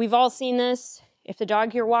 We've all seen this. If the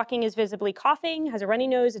dog you're walking is visibly coughing, has a runny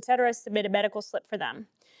nose, etc., submit a medical slip for them.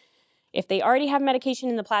 If they already have medication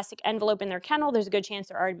in the plastic envelope in their kennel, there's a good chance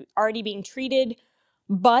they're already being treated,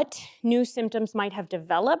 but new symptoms might have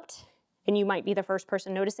developed, and you might be the first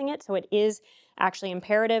person noticing it. So it is actually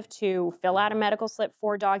imperative to fill out a medical slip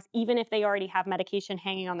for dogs, even if they already have medication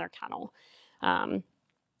hanging on their kennel.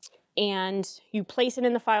 And you place it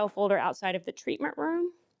in the file folder outside of the treatment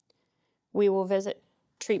room. We will visit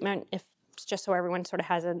treatment just so everyone sort of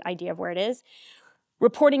has an idea of where it is.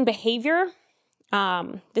 Reporting behavior.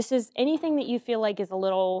 This is anything that you feel like is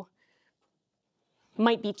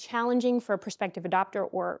might be challenging for a prospective adopter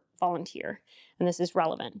or volunteer, and this is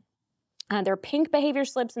relevant. There are pink behavior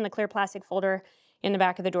slips in the clear plastic folder in the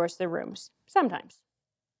back of the doors to the rooms. Sometimes.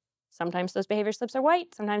 Sometimes those behavior slips are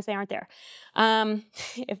white, sometimes they aren't there.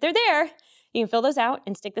 If they're there, you can fill those out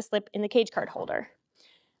and stick the slip in the cage card holder.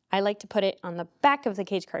 I like to put it on the back of the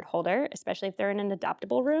cage card holder, especially if they're in an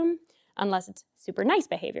adoptable room, unless it's super nice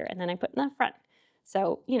behavior, and then I put in the front.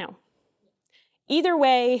 So, you know, either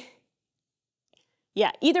way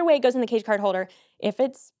it goes in the cage card holder. If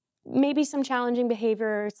it's maybe some challenging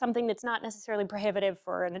behavior, something that's not necessarily prohibitive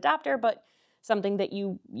for an adopter, but something that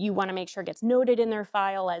you want to make sure gets noted in their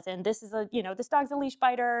file, as in this dog's a leash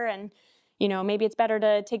biter, and, you know, maybe it's better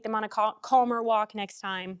to take them on a calmer walk next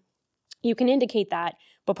time. You can indicate that,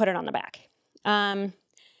 but put it on the back. I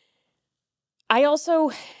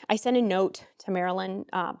sent a note to Marilyn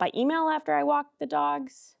by email after I walked the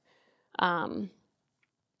dogs,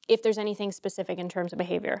 if there's anything specific in terms of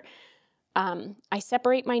behavior. I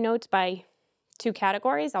separate my notes by 2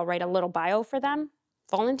 categories. I'll write a little bio for them.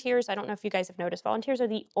 Volunteers, I don't know if you guys have noticed, volunteers are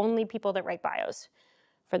the only people that write bios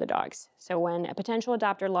for the dogs. So when a potential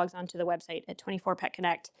adopter logs onto the website at 24 Pet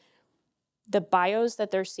Connect, the bios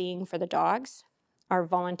that they're seeing for the dogs are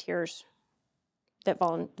volunteers that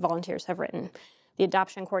volunteers have written. The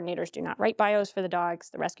adoption coordinators do not write bios for the dogs.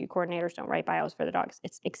 The rescue coordinators don't write bios for the dogs.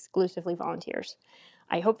 It's exclusively volunteers.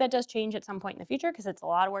 I hope that does change at some point in the future because it's a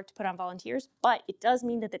lot of work to put on volunteers, but it does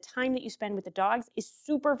mean that the time that you spend with the dogs is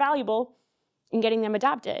super valuable in getting them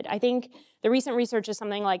adopted. I think the recent research is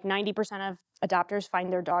something like 90% of adopters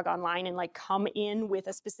find their dog online and like come in with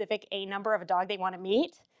a specific A number of a dog they want to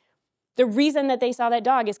meet. The reason that they saw that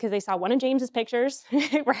dog is because they saw one of James's pictures,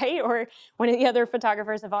 right? Or one of the other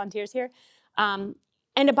photographers and volunteers here, and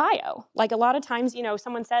a bio. Like a lot of times, you know,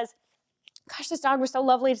 someone says, gosh, this dog was so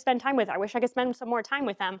lovely to spend time with. I wish I could spend some more time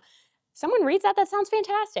with them. Someone reads that sounds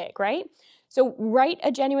fantastic, right? So write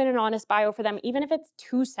a genuine and honest bio for them, even if it's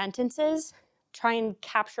 2 sentences. Try and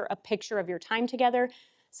capture a picture of your time together.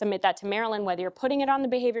 Submit that to Marilyn, whether you're putting it on the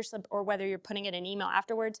behavior slip or whether you're putting it in email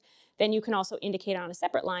afterwards. Then you can also indicate on a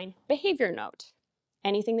separate line, behavior note.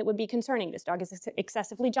 Anything that would be concerning. This dog is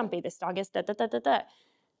excessively jumpy. This dog is da-da-da-da-da.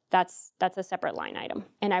 That's a separate line item.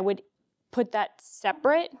 And I would put that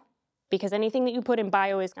separate because anything that you put in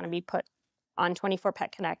bio is going to be put on 24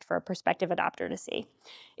 Pet Connect for a prospective adopter to see.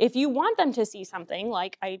 If you want them to see something,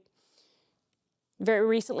 like I very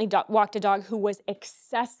recently walked a dog who was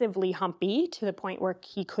excessively humpy to the point where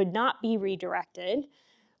he could not be redirected.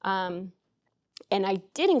 And I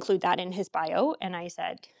did include that in his bio, and I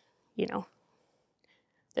said, you know,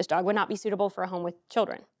 this dog would not be suitable for a home with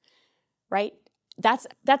children, right? That's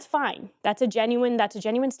fine. That's a genuine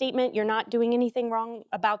statement. You're not doing anything wrong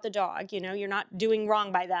about the dog. You know, you're not doing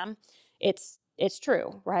wrong by them. It's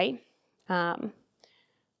true, right?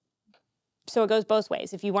 So it goes both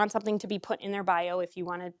ways. If you want something to be put in their bio, if you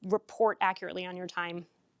want to report accurately on your time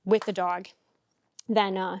with the dog,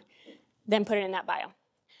 then put it in that bio.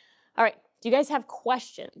 All right. Do you guys have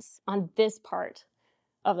questions on this part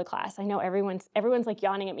of the class? I know everyone's like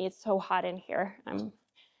yawning at me. It's so hot in here.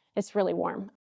 It's really warm.